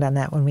expand on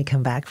that when we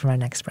come back from our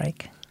next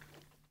break.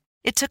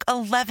 It took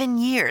 11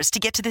 years to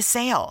get to this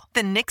sale.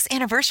 The Knix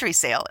Anniversary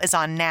Sale is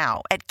on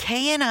now at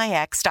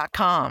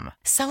knix.com.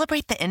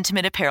 Celebrate the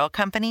intimate apparel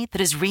company that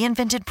has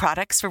reinvented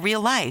products for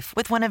real life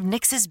with one of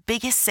Knix's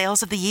biggest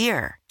sales of the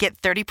year. Get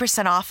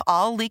 30% off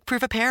all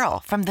leak-proof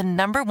apparel from the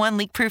 #1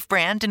 leak-proof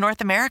brand in North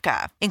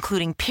America,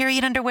 including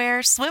period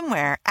underwear,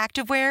 swimwear,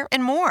 activewear,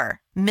 and more.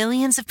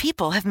 Millions of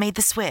people have made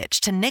the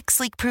switch to Knix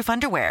leak-proof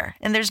underwear,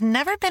 and there's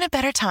never been a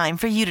better time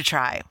for you to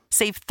try.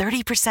 Save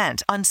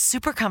 30% on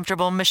super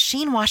comfortable,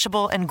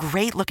 machine-washable, and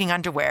great-looking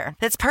underwear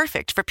that's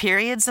perfect for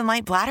periods and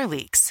light bladder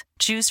leaks.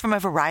 Choose from a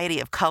variety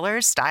of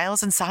colors,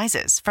 styles, and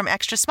sizes, from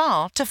extra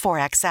small to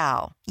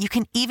 4XL. You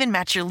can even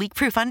match your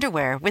leak-proof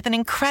underwear with an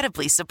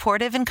incredibly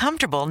supportive and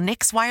comfortable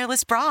Knix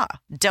wireless bra.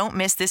 Don't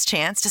miss this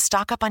chance to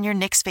stock up on your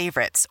Knix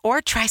favorites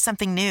or try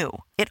something new.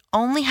 It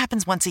only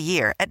happens once a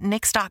year at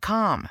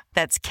Knix.com.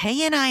 That's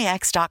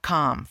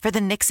knix.com for the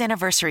Knix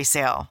Anniversary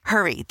Sale.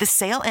 Hurry, the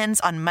sale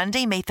ends on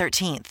Monday, May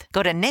 13th.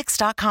 Go to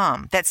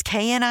Knix.com. That's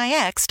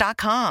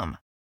knix.com.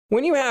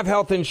 When you have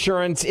health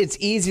insurance, it's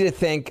easy to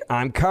think,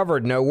 I'm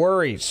covered, no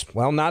worries.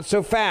 Well, not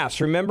so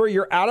fast. Remember,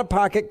 your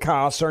out-of-pocket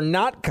costs are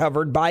not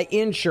covered by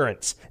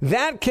insurance.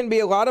 That can be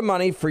a lot of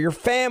money for your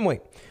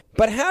family.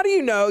 But how do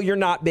you know you're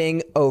not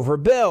being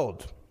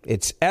overbilled?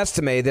 It's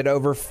estimated that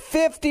over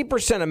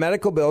 50% of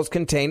medical bills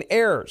contain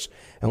errors.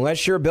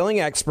 Unless you're a billing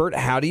expert,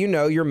 how do you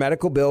know your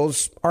medical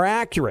bills are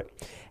accurate?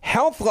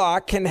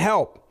 HealthLock can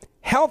help.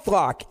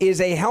 HealthLock is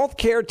a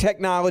healthcare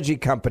technology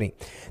company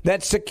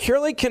that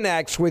securely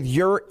connects with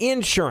your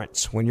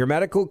insurance. When your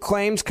medical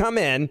claims come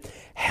in,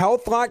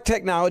 HealthLock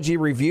technology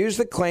reviews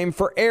the claim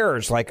for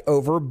errors like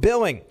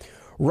overbilling,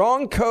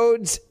 wrong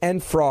codes,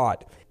 and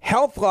fraud.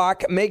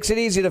 HealthLock makes it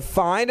easy to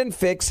find and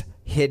fix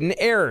hidden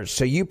errors,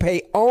 so you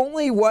pay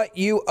only what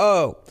you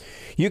owe.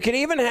 You can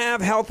even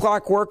have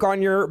HealthLock work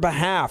on your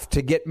behalf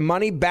to get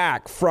money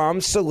back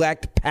from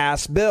select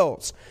past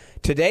bills.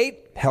 To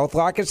date,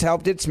 HealthLock has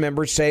helped its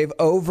members save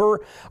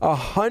over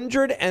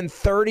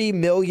 $130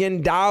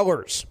 million.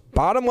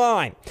 Bottom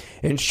line,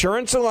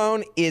 insurance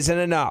alone isn't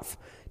enough.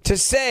 To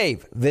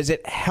save,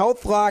 visit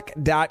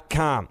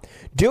healthlock.com.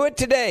 Do it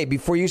today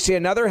before you see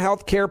another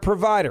healthcare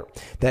provider.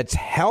 That's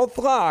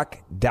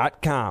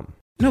healthlock.com.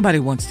 Nobody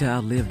wants to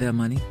outlive their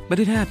money, but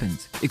it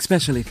happens,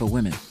 especially for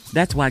women.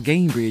 That's why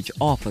Gainbridge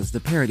offers the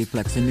Parity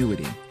Flex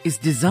annuity. It's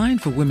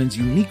designed for women's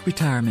unique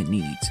retirement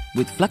needs,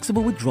 with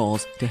flexible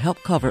withdrawals to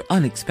help cover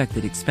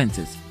unexpected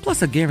expenses,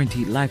 plus a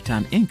guaranteed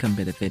lifetime income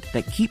benefit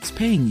that keeps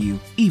paying you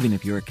even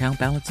if your account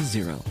balance is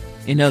zero.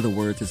 In other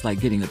words, it's like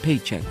getting a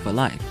paycheck for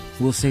life.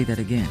 We'll say that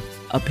again.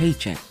 A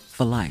paycheck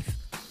for life.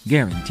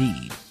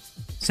 Guaranteed.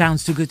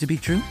 Sounds too good to be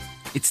true?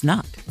 It's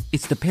not.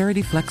 It's the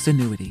Parity Flex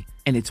annuity.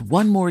 And it's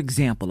one more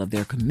example of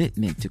their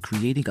commitment to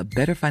creating a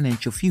better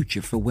financial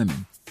future for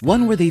women.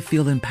 One where they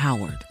feel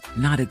empowered,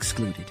 not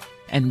excluded,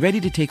 and ready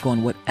to take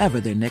on whatever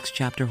their next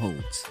chapter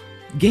holds.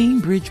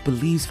 Gainbridge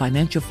believes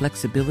financial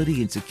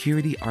flexibility and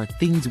security are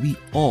things we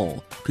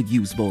all could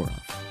use more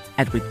of.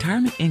 At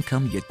retirement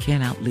income you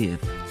can't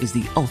outlive is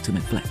the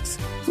ultimate flex.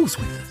 Who's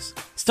with us?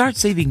 Start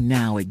saving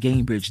now at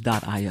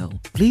Gainbridge.io.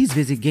 Please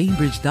visit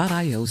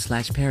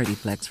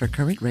Gainbridge.io/ParityFlex for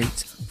current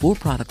rates, for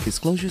product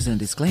disclosures and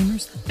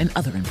disclaimers, and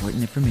other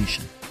important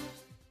information.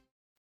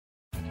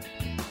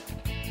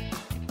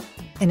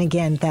 And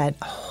again, that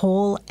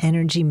whole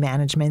energy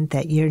management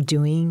that you're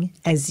doing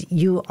as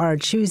you are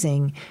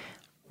choosing,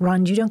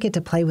 Ron, you don't get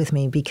to play with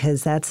me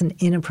because that's an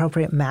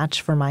inappropriate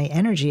match for my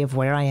energy of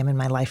where I am in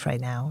my life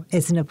right now.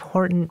 It's an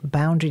important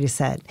boundary to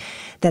set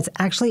that's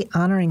actually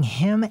honoring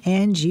him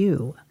and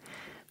you.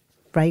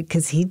 Right?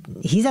 Because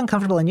he's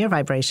uncomfortable in your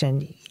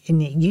vibration,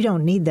 and you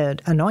don't need the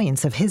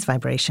annoyance of his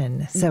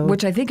vibration. So,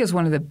 which I think is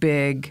one of the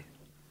big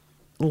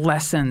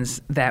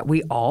lessons that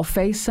we all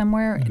face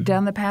somewhere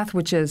down the path,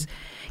 which is,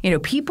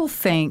 people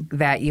think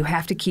that you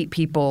have to keep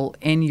people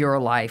in your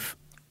life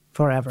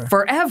forever.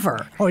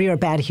 Or you're a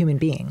bad human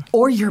being.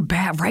 Or you're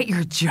bad, right?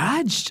 You're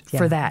judged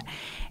for that.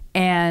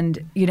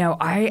 And,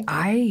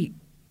 I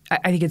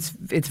think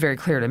it's very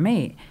clear to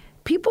me.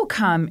 People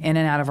come in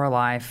and out of our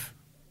life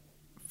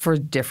for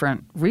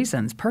different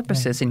reasons,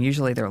 purposes, and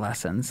usually they're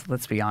lessons.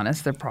 Let's be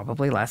honest, they're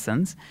probably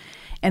lessons.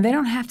 And they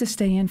don't have to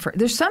stay in for –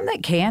 there's some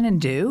that can and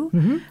do.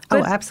 Mm-hmm.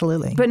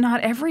 Absolutely. But not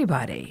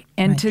everybody.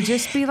 And to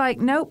just be like,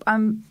 nope,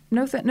 I'm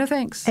no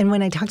thanks. And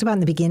when I talked about in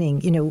the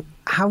beginning,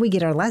 how we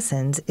get our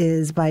lessons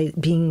is by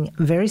being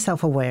very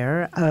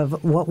self-aware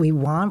of what we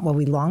want, what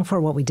we long for,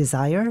 what we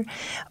desire,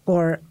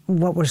 or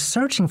what we're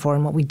searching for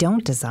and what we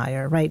don't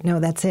desire, right? No,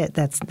 that's it.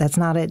 That's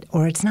not it,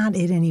 or it's not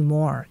it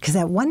anymore. Because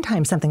at one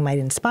time, something might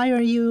inspire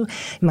you,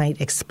 might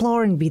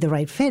explore and be the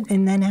right fit,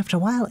 and then after a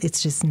while,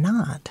 it's just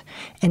not.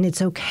 And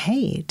it's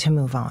okay to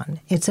move on.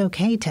 It's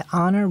okay to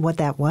honor what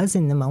that was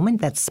in the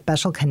moment, that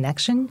special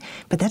connection,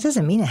 but that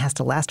doesn't mean it has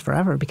to last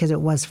forever because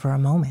it was for a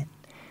moment.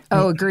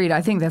 Oh, agreed.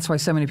 I think that's why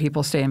so many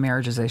people stay in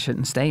marriages they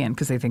shouldn't stay in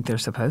because they think they're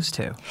supposed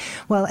to.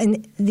 Well,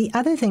 and the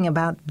other thing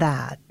about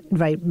that,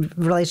 right,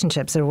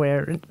 relationships are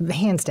where,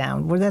 hands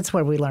down, that's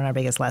where we learn our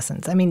biggest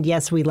lessons. I mean,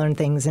 yes, we learn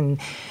things in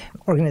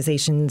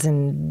organizations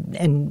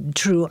and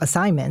true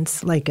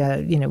assignments, like,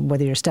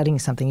 whether you're studying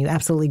something, you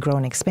absolutely grow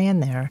and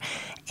expand there.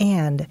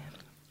 And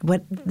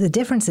what the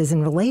difference is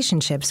in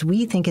relationships,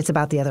 we think it's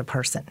about the other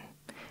person.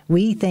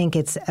 We think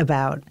it's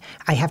about,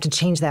 I have to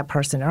change that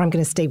person, or I'm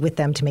going to stay with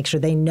them to make sure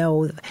they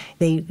know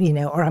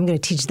or I'm going to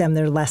teach them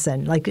their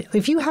lesson. Like,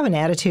 if you have an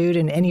attitude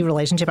in any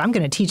relationship, I'm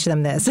going to teach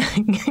them this.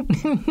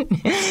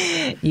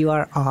 You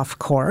are off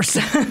course.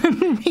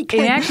 And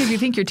actually, if you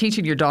think you're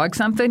teaching your dog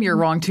something, you're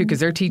wrong too,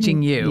 because they're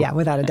teaching you. Yeah,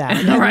 without a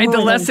doubt. Right, the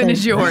lesson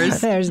is yours.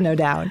 There's no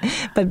doubt.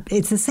 But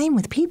it's the same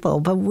with people.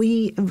 But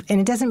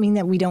and it doesn't mean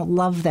that we don't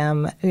love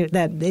them.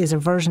 That is a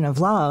version of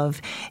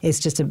love. It's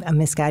just a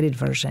misguided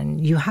version.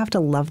 You have to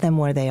love them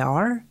where they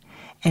are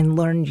and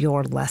learn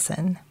your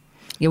lesson.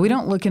 Yeah, we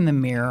don't look in the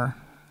mirror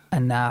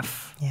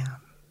enough. Yeah.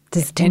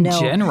 In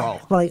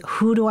general. Well, like,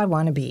 who do I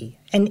want to be?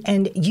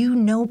 And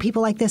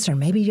people like this, or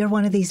maybe you're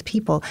one of these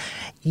people.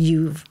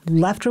 You've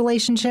left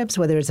relationships,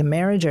 whether it's a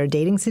marriage or a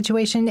dating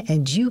situation,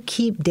 and you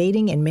keep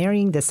dating and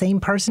marrying the same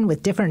person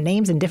with different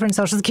names and different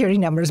Social Security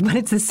numbers, but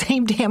it's the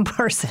same damn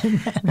person.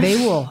 They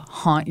will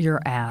haunt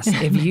your ass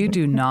if you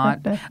do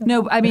not.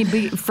 No, I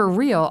mean, for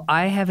real,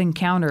 I have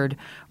encountered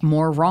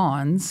more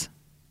Rons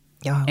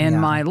in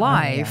my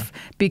life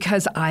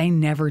because I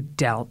never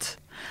dealt.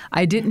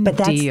 I didn't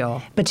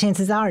deal. But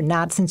chances are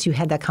not since you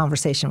had that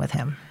conversation with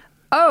him.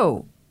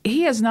 Oh,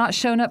 he has not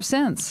shown up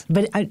since.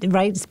 But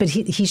But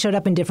he showed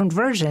up in different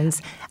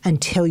versions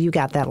until you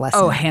got that lesson.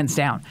 Oh, hands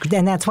down.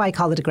 And that's why I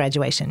called it a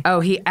graduation. Oh,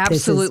 he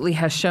absolutely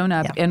has shown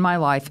up in my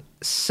life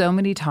so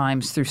many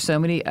times through so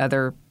many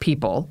other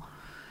people.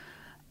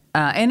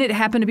 And it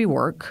happened to be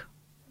work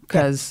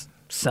because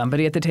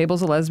somebody at the table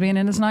is a lesbian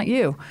and it's not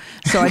you.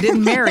 So I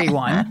didn't marry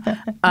one.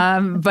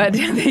 But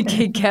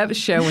he kept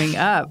showing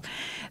up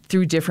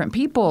through different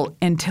people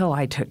until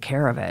I took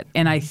care of it.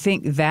 And I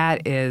think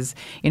that is,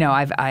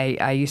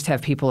 I used to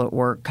have people at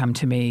work come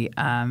to me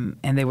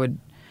and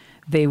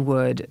they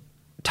would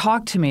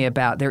talk to me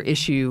about their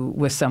issue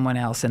with someone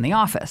else in the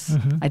office.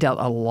 Mm-hmm. I dealt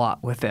a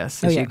lot with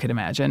this, as you could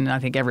imagine. And I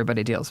think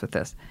everybody deals with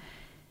this.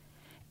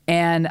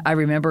 And I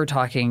remember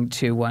talking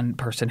to one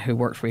person who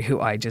worked for me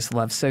who I just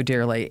love so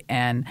dearly.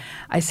 And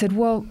I said,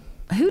 well,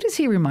 who does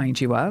he remind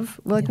you of?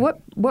 Like,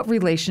 what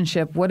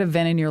relationship, what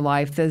event in your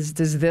life does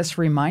this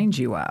remind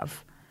you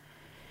of?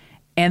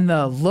 And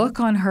the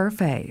look on her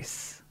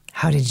face.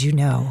 How did you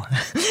know?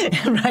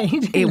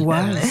 Right? It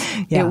was.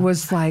 Yeah. It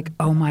was like,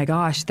 oh, my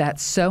gosh,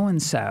 that's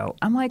so-and-so.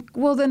 I'm like,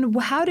 well, then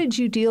how did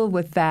you deal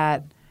with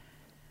that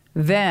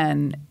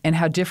then, and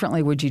how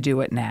differently would you do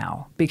it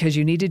now? Because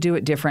you need to do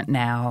it different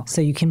now. So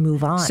you can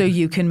move on. So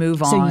you can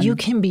move on. So you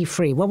can be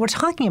free. What we're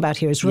talking about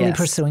here is really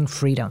pursuing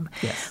freedom.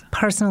 Yes.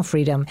 Personal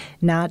freedom,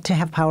 not to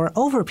have power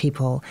over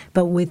people,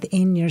 but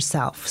within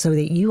yourself, so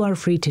that you are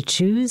free to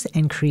choose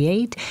and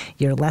create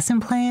your lesson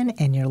plan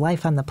and your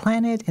life on the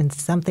planet, and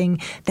something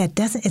that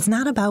it's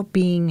not about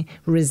being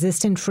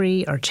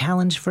resistant-free or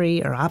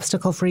challenge-free or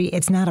obstacle-free.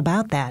 It's not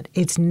about that.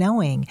 It's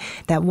knowing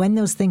that when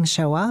those things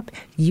show up,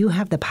 you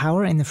have the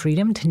power and the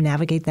freedom to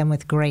navigate them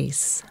with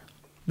grace.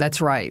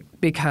 That's right,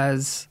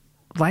 because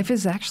life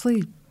is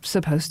actually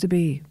supposed to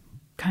be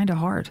kind of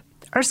hard.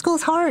 Our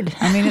school's hard.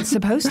 I mean, it's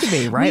supposed to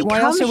be, right? Why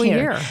else are we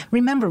here?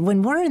 Remember,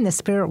 when we're in the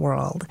spirit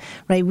world,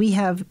 right, do we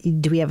have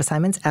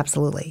assignments?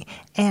 Absolutely.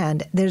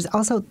 And there's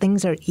also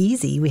things are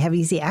easy. We have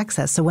easy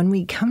access. So when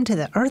we come to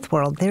the earth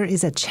world, there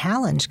is a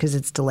challenge because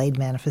it's delayed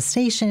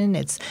manifestation.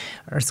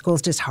 Our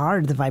school's just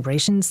hard. The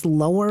vibration's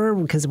lower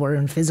because we're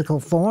in physical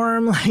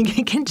form. Like,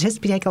 it can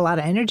just take a lot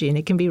of energy, and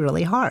it can be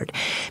really hard.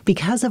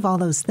 Because of all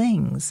those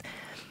things,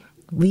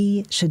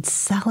 we should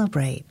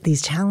celebrate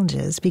these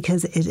challenges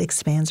because it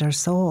expands our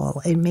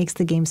soul. It makes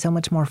the game so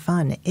much more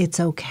fun. It's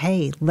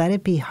okay. Let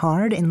it be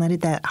hard, and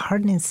that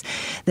hardness,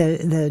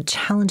 the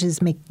challenges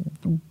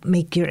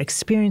make your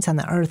experience on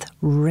the earth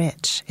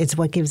rich. It's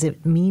what gives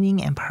it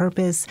meaning and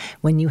purpose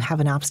when you have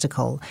an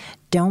obstacle.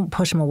 Don't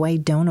push them away.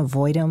 Don't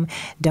avoid them.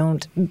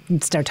 Don't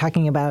start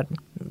talking about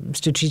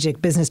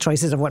strategic business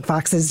choices of what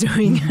Fox is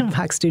doing,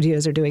 Fox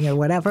Studios are doing, or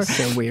whatever.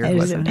 So weird,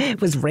 wasn't it?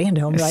 It was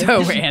random, right?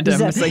 So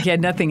random. It's like you had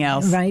nothing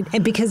else. Right.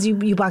 And because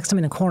you boxed them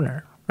in a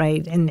corner,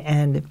 right?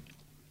 And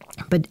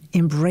but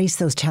embrace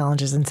those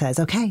challenges and says,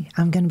 okay,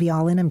 I'm going to be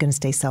all in. I'm going to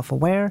stay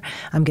self-aware.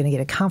 I'm going to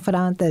get a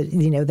confidant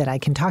that I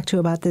can talk to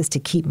about this to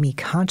keep me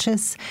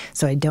conscious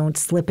so I don't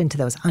slip into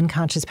those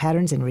unconscious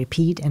patterns and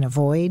repeat and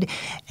avoid.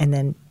 And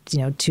then,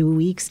 2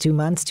 weeks, 2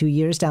 months, 2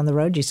 years down the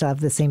road, you still have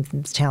the same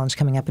challenge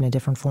coming up in a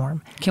different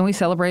form. Can we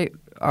celebrate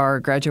our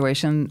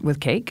graduation with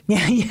cake?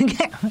 Yeah,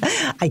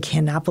 I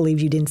cannot believe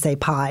you didn't say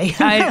pie.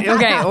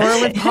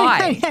 Or with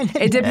pie.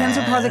 It depends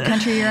what part of the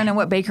country you're in and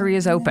what bakery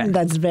is open.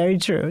 That's very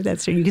true.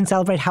 That's true. You can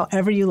celebrate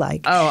however you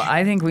like. Oh,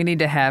 I think we need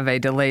to have a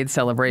delayed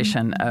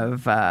celebration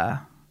of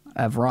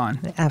Ron.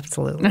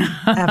 Absolutely.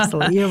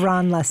 Absolutely. Your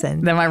Ron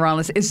lesson. My Ron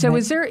lesson. So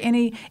is there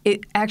any –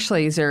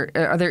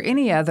 are there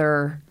any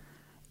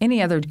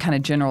other kind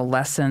of general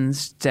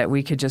lessons that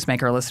we could just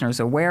make our listeners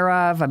aware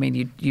of? I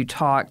mean, you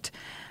talked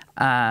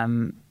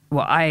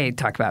I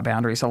talk about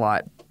boundaries a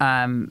lot,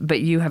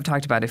 but you have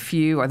talked about a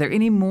few. Are there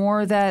any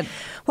more that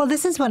 – Well,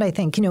 this is what I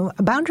think.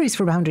 Boundaries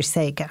for boundaries'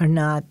 sake are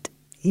not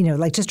 –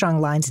 like just drawing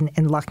lines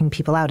and locking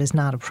people out is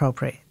not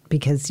appropriate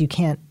because you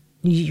can't –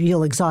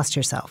 you'll exhaust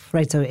yourself,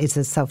 right? So it's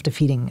a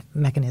self-defeating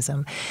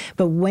mechanism.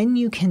 But when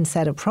you can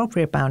set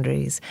appropriate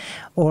boundaries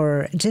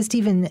or just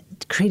even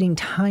creating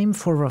time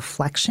for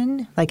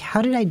reflection, like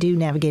how did I do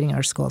navigating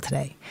our school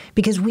today?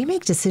 Because we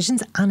make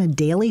decisions on a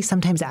daily,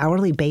 sometimes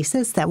hourly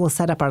basis that will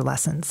set up our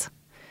lessons,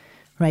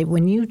 right?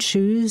 When you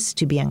choose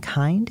to be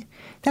unkind,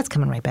 that's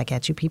coming right back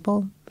at you,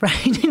 people,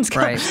 right?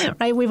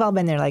 Right. We've all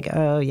been there like,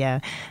 oh, yeah,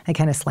 I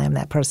kind of slammed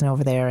that person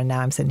over there, and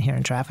now I'm sitting here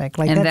in traffic.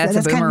 Like, and that's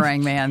a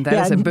boomerang, man.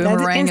 That is a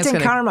boomerang. That's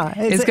instant karma.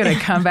 It's going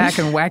to come back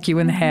and whack you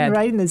in the head.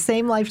 Right, in the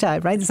same lifetime,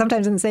 right?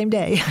 Sometimes in the same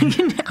day.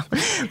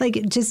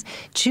 Like, just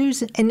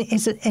choose. And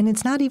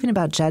it's not even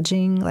about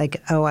judging,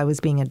 like, oh, I was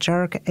being a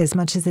jerk, as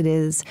much as it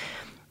is,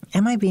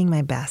 am I being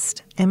my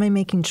best? Am I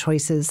making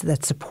choices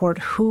that support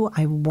who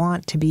I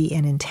want to be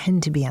and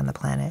intend to be on the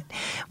planet?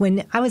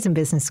 When I was in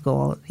business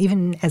school,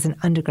 even as an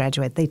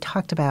undergraduate, they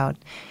talked about,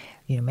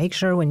 make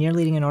sure when you're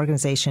leading an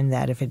organization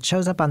that if it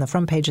shows up on the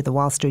front page of the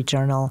Wall Street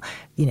Journal,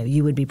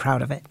 you would be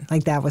proud of it.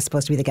 Like that was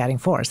supposed to be the guiding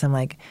force. I'm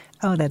like,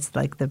 oh, that's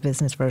like the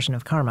business version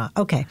of karma.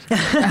 Okay. But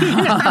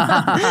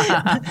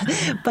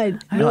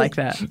I like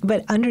that.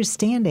 But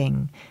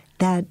understanding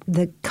that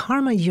the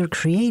karma you're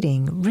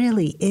creating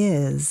really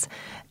is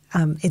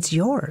it's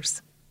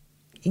yours.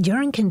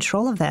 You're in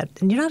control of that.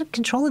 And you're not in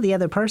control of the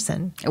other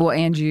person. Well,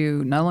 and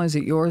you, not only is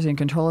it yours, in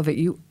control of it,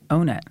 you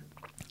own it.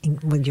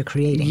 When you're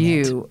creating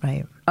you it.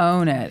 Right.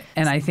 Own it.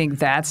 And I think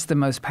that's the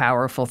most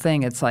powerful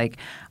thing. It's like,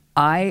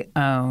 I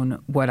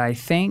own what I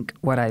think,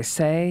 what I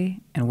say,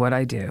 and what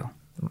I do.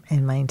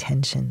 And my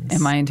intentions.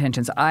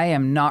 I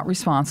am not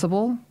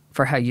responsible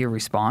for how you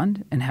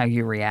respond and how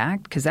you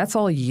react, because that's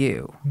all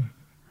you.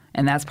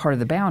 And that's part of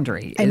the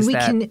boundary. And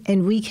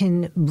we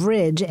can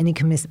bridge any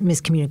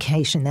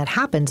miscommunication that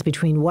happens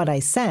between what I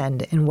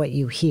send and what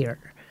you hear,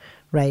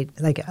 right?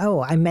 Like,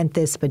 oh, I meant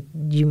this, but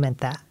you meant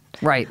that.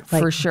 Right,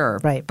 like, for sure.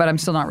 Right. But I'm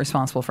still not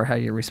responsible for how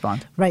you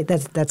respond. Right,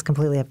 that's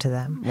completely up to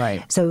them.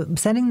 Right. So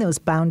setting those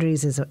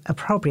boundaries is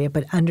appropriate,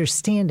 but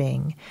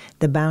understanding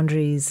the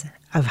boundaries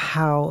of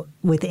how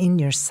within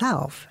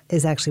yourself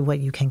is actually what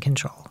you can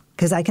control.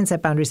 Because I can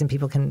set boundaries and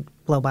people can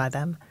blow by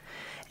them.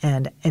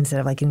 And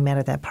instead of like getting mad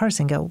at that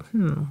person, go,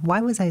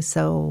 why was I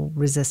so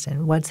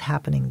resistant? What's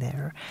happening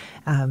there?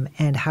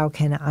 And how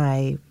can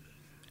I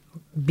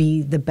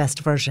be the best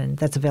version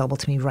that's available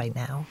to me right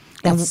now?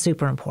 That's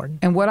super important.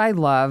 And what I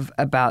love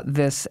about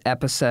this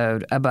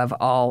episode above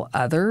all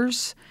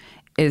others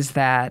is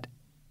that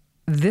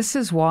this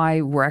is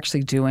why we're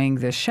actually doing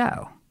this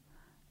show,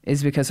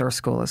 is because Earth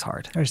School is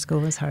hard. Earth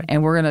School is hard.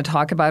 And we're going to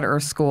talk about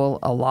Earth School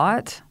a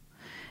lot.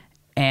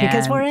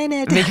 Because we're in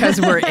it. Because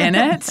we're in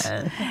it.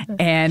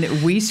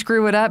 And we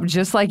screw it up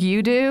just like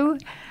you do.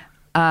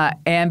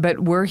 But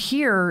we're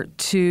here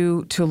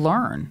to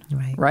learn,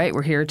 right?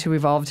 We're here to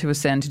evolve, to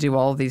ascend, to do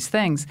all of these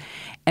things.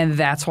 And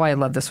that's why I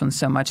love this one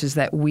so much, is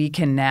that we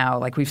can now,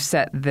 like we've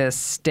set this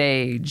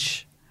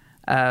stage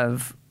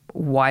of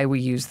why we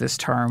use this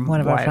term.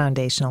 One of our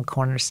foundational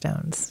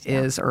cornerstones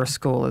is Earth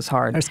School is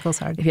hard. Earth School's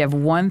hard. If you have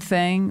one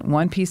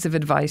piece of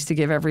advice to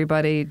give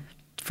everybody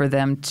for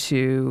them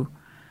to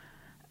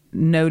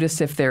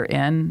notice if they're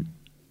in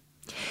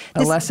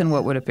a lesson,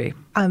 what would it be?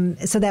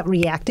 So that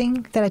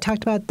reacting that I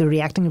talked about, the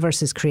reacting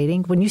versus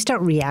creating, when you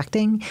start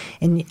reacting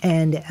and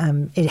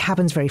it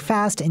happens very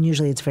fast, and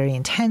usually it's very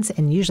intense,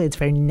 and usually it's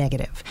very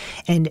negative.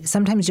 And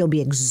sometimes you'll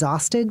be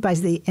exhausted by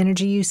the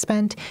energy you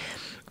spent.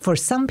 For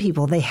some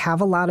people, they have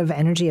a lot of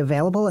energy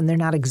available and they're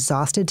not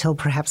exhausted till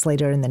perhaps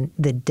later in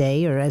the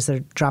day, or as they're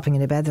dropping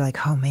into bed, they're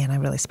like, oh man, I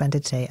really spent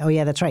it today. Oh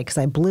yeah, that's right, because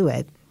I blew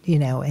it,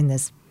 in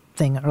this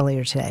thing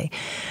earlier today.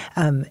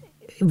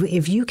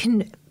 If you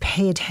can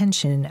pay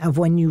attention of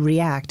when you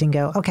react and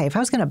go, okay, if I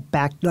was going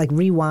to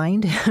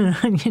rewind,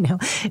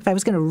 if I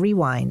was going to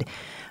rewind,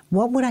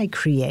 what would I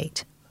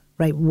create?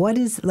 Right? What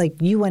is, like,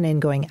 you went in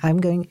going, I'm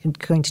going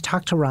to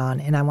talk to Ron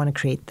and I want to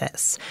create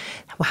this.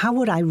 How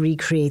would I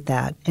recreate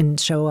that and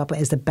show up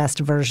as the best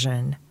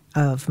version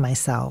of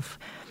myself?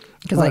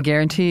 Because I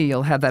guarantee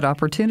you'll have that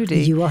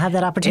opportunity. You will have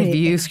that opportunity. If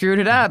you screwed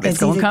it up, it's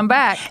going to come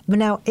back. But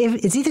now,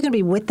 if it's either going to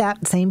be with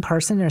that same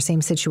person or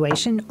same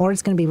situation, or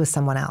it's going to be with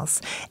someone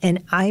else.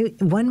 And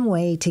one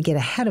way to get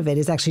ahead of it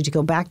is actually to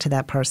go back to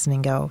that person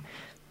and go,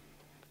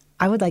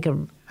 I would like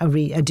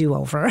a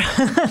do-over.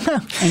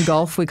 In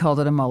golf, we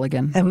called it a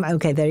mulligan.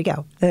 Okay, there you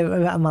go.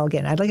 A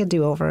mulligan. I'd like a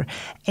do-over.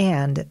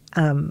 And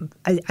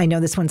I know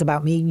this one's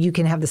about me. You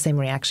can have the same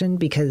reaction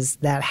because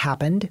that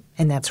happened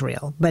and that's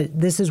real. But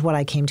this is what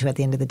I came to at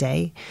the end of the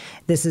day.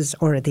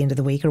 Or at the end of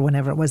the week or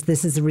whenever it was.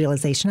 This is the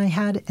realization I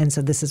had. And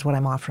so this is what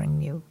I'm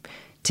offering you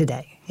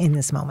today in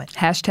this moment.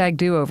 Hashtag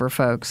do-over,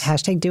 folks.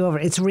 Hashtag do-over.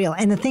 It's real.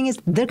 And the thing is,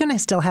 they're going to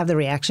still have the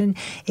reaction.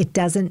 It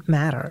doesn't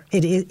matter.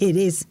 It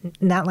is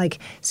not like,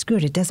 screw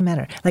it, it doesn't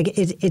matter. Like,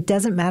 it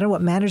doesn't matter.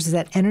 What matters is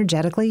that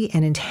energetically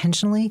and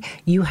intentionally,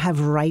 you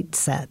have right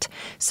set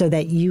so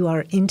that you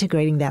are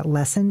integrating that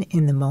lesson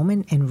in the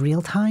moment in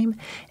real time,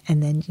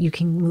 and then you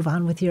can move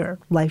on with your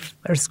life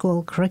or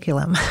school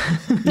curriculum.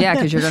 Yeah,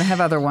 because you're going to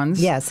have other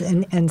ones. Yes,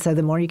 and so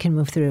the more you can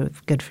move through,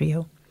 good for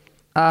you.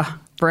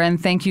 Bren,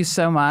 thank you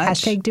so much.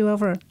 Hashtag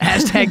do-over.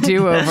 Hashtag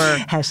do-over.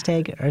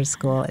 Hashtag Earth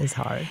School is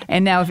hard.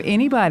 And now if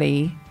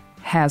anybody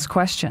has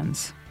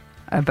questions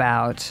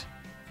about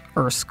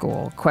Earth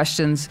School,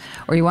 questions,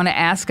 or you want to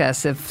ask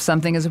us if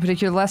something is a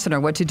particular lesson or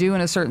what to do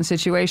in a certain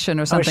situation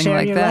or something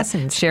like that.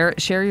 Lessons.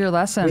 Share your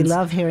lessons. We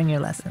love hearing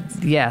your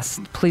lessons. Yes.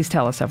 Please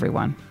tell us,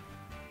 everyone.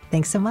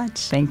 Thanks so much.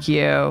 Thank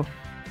you.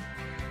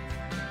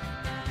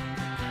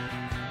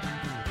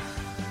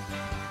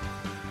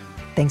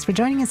 Thanks for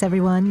joining us,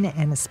 everyone,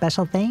 and a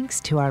special thanks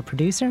to our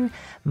producer,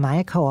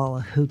 Maya Cole,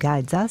 who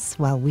guides us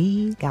while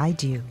we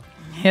guide you.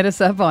 Hit us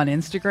up on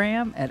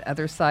Instagram at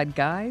Otherside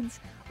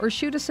Guides or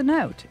shoot us a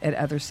note at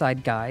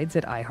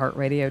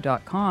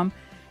OthersideGuides@iHeartRadio.com.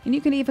 And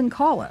you can even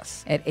call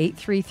us at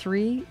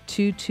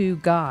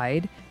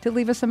 833-22-GUIDE to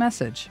leave us a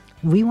message.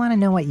 We want to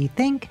know what you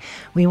think,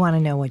 we want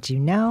to know what you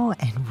know,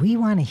 and we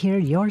want to hear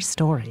your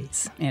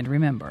stories. And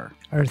remember,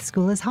 Earth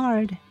School is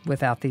hard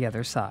without the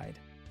other side.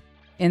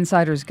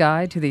 Insider's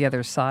Guide to the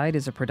Other Side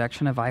is a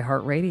production of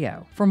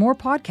iHeartRadio. For more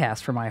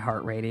podcasts from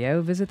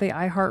iHeartRadio, visit the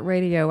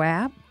iHeartRadio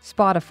app,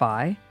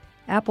 Spotify,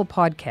 Apple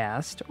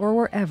Podcast, or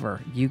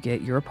wherever you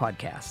get your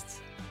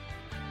podcasts.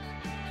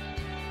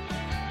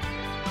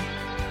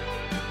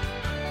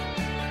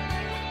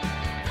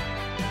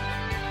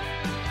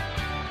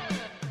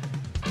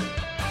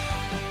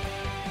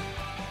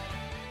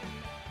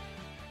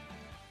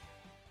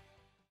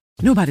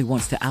 Nobody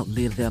wants to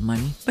outlive their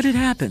money, but it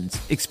happens,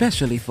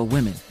 especially for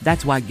women.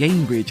 That's why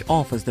Gainbridge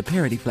offers the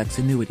Parity Flex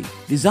annuity,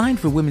 designed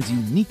for women's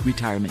unique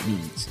retirement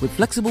needs, with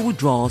flexible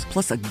withdrawals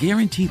plus a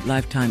guaranteed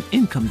lifetime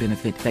income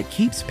benefit that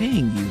keeps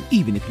paying you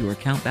even if your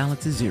account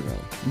balance is zero.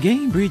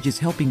 Gainbridge is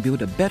helping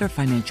build a better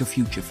financial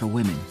future for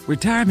women.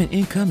 Retirement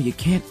income you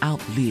can't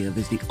outlive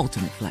is the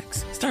ultimate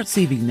flex. Start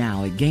saving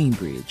now at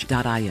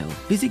Gainbridge.io.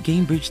 Visit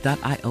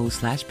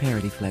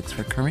Gainbridge.io/ParityFlex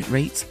for current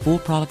rates, full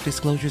product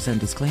disclosures and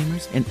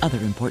disclaimers, and other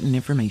important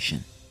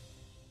information.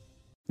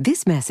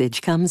 This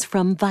message comes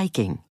from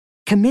Viking,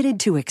 committed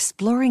to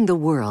exploring the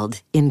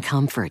world in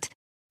comfort.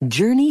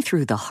 Journey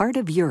through the heart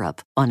of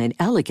Europe on an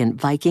elegant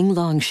Viking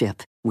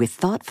longship with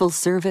thoughtful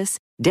service,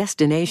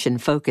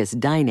 destination-focused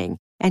dining,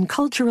 and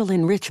cultural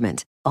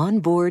enrichment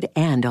on board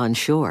and on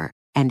shore.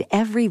 And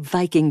every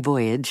Viking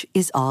voyage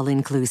is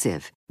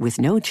all-inclusive, with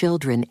no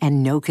children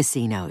and no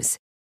casinos.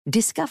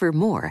 Discover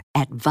more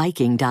at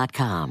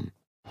Viking.com.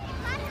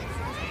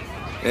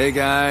 Hey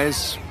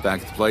guys,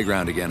 back at the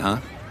playground again, huh?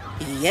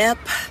 Yep.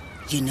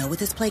 You know what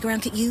this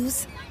playground could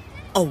use?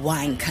 A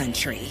wine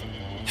country.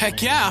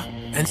 Heck yeah,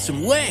 and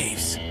some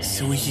waves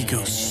so we could go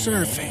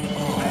surfing.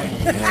 Oh,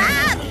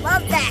 yeah.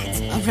 Love that.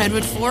 A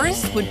redwood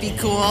forest would be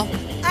cool.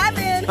 I'm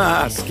in.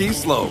 Ski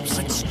slopes.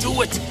 Let's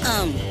do it.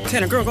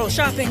 Can a girl go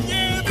shopping?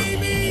 Yeah,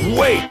 baby.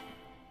 Wait.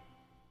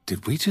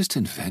 Did we just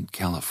invent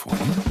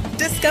California?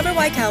 Discover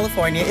why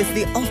California is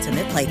the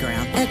ultimate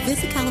playground at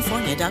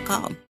visitcalifornia.com.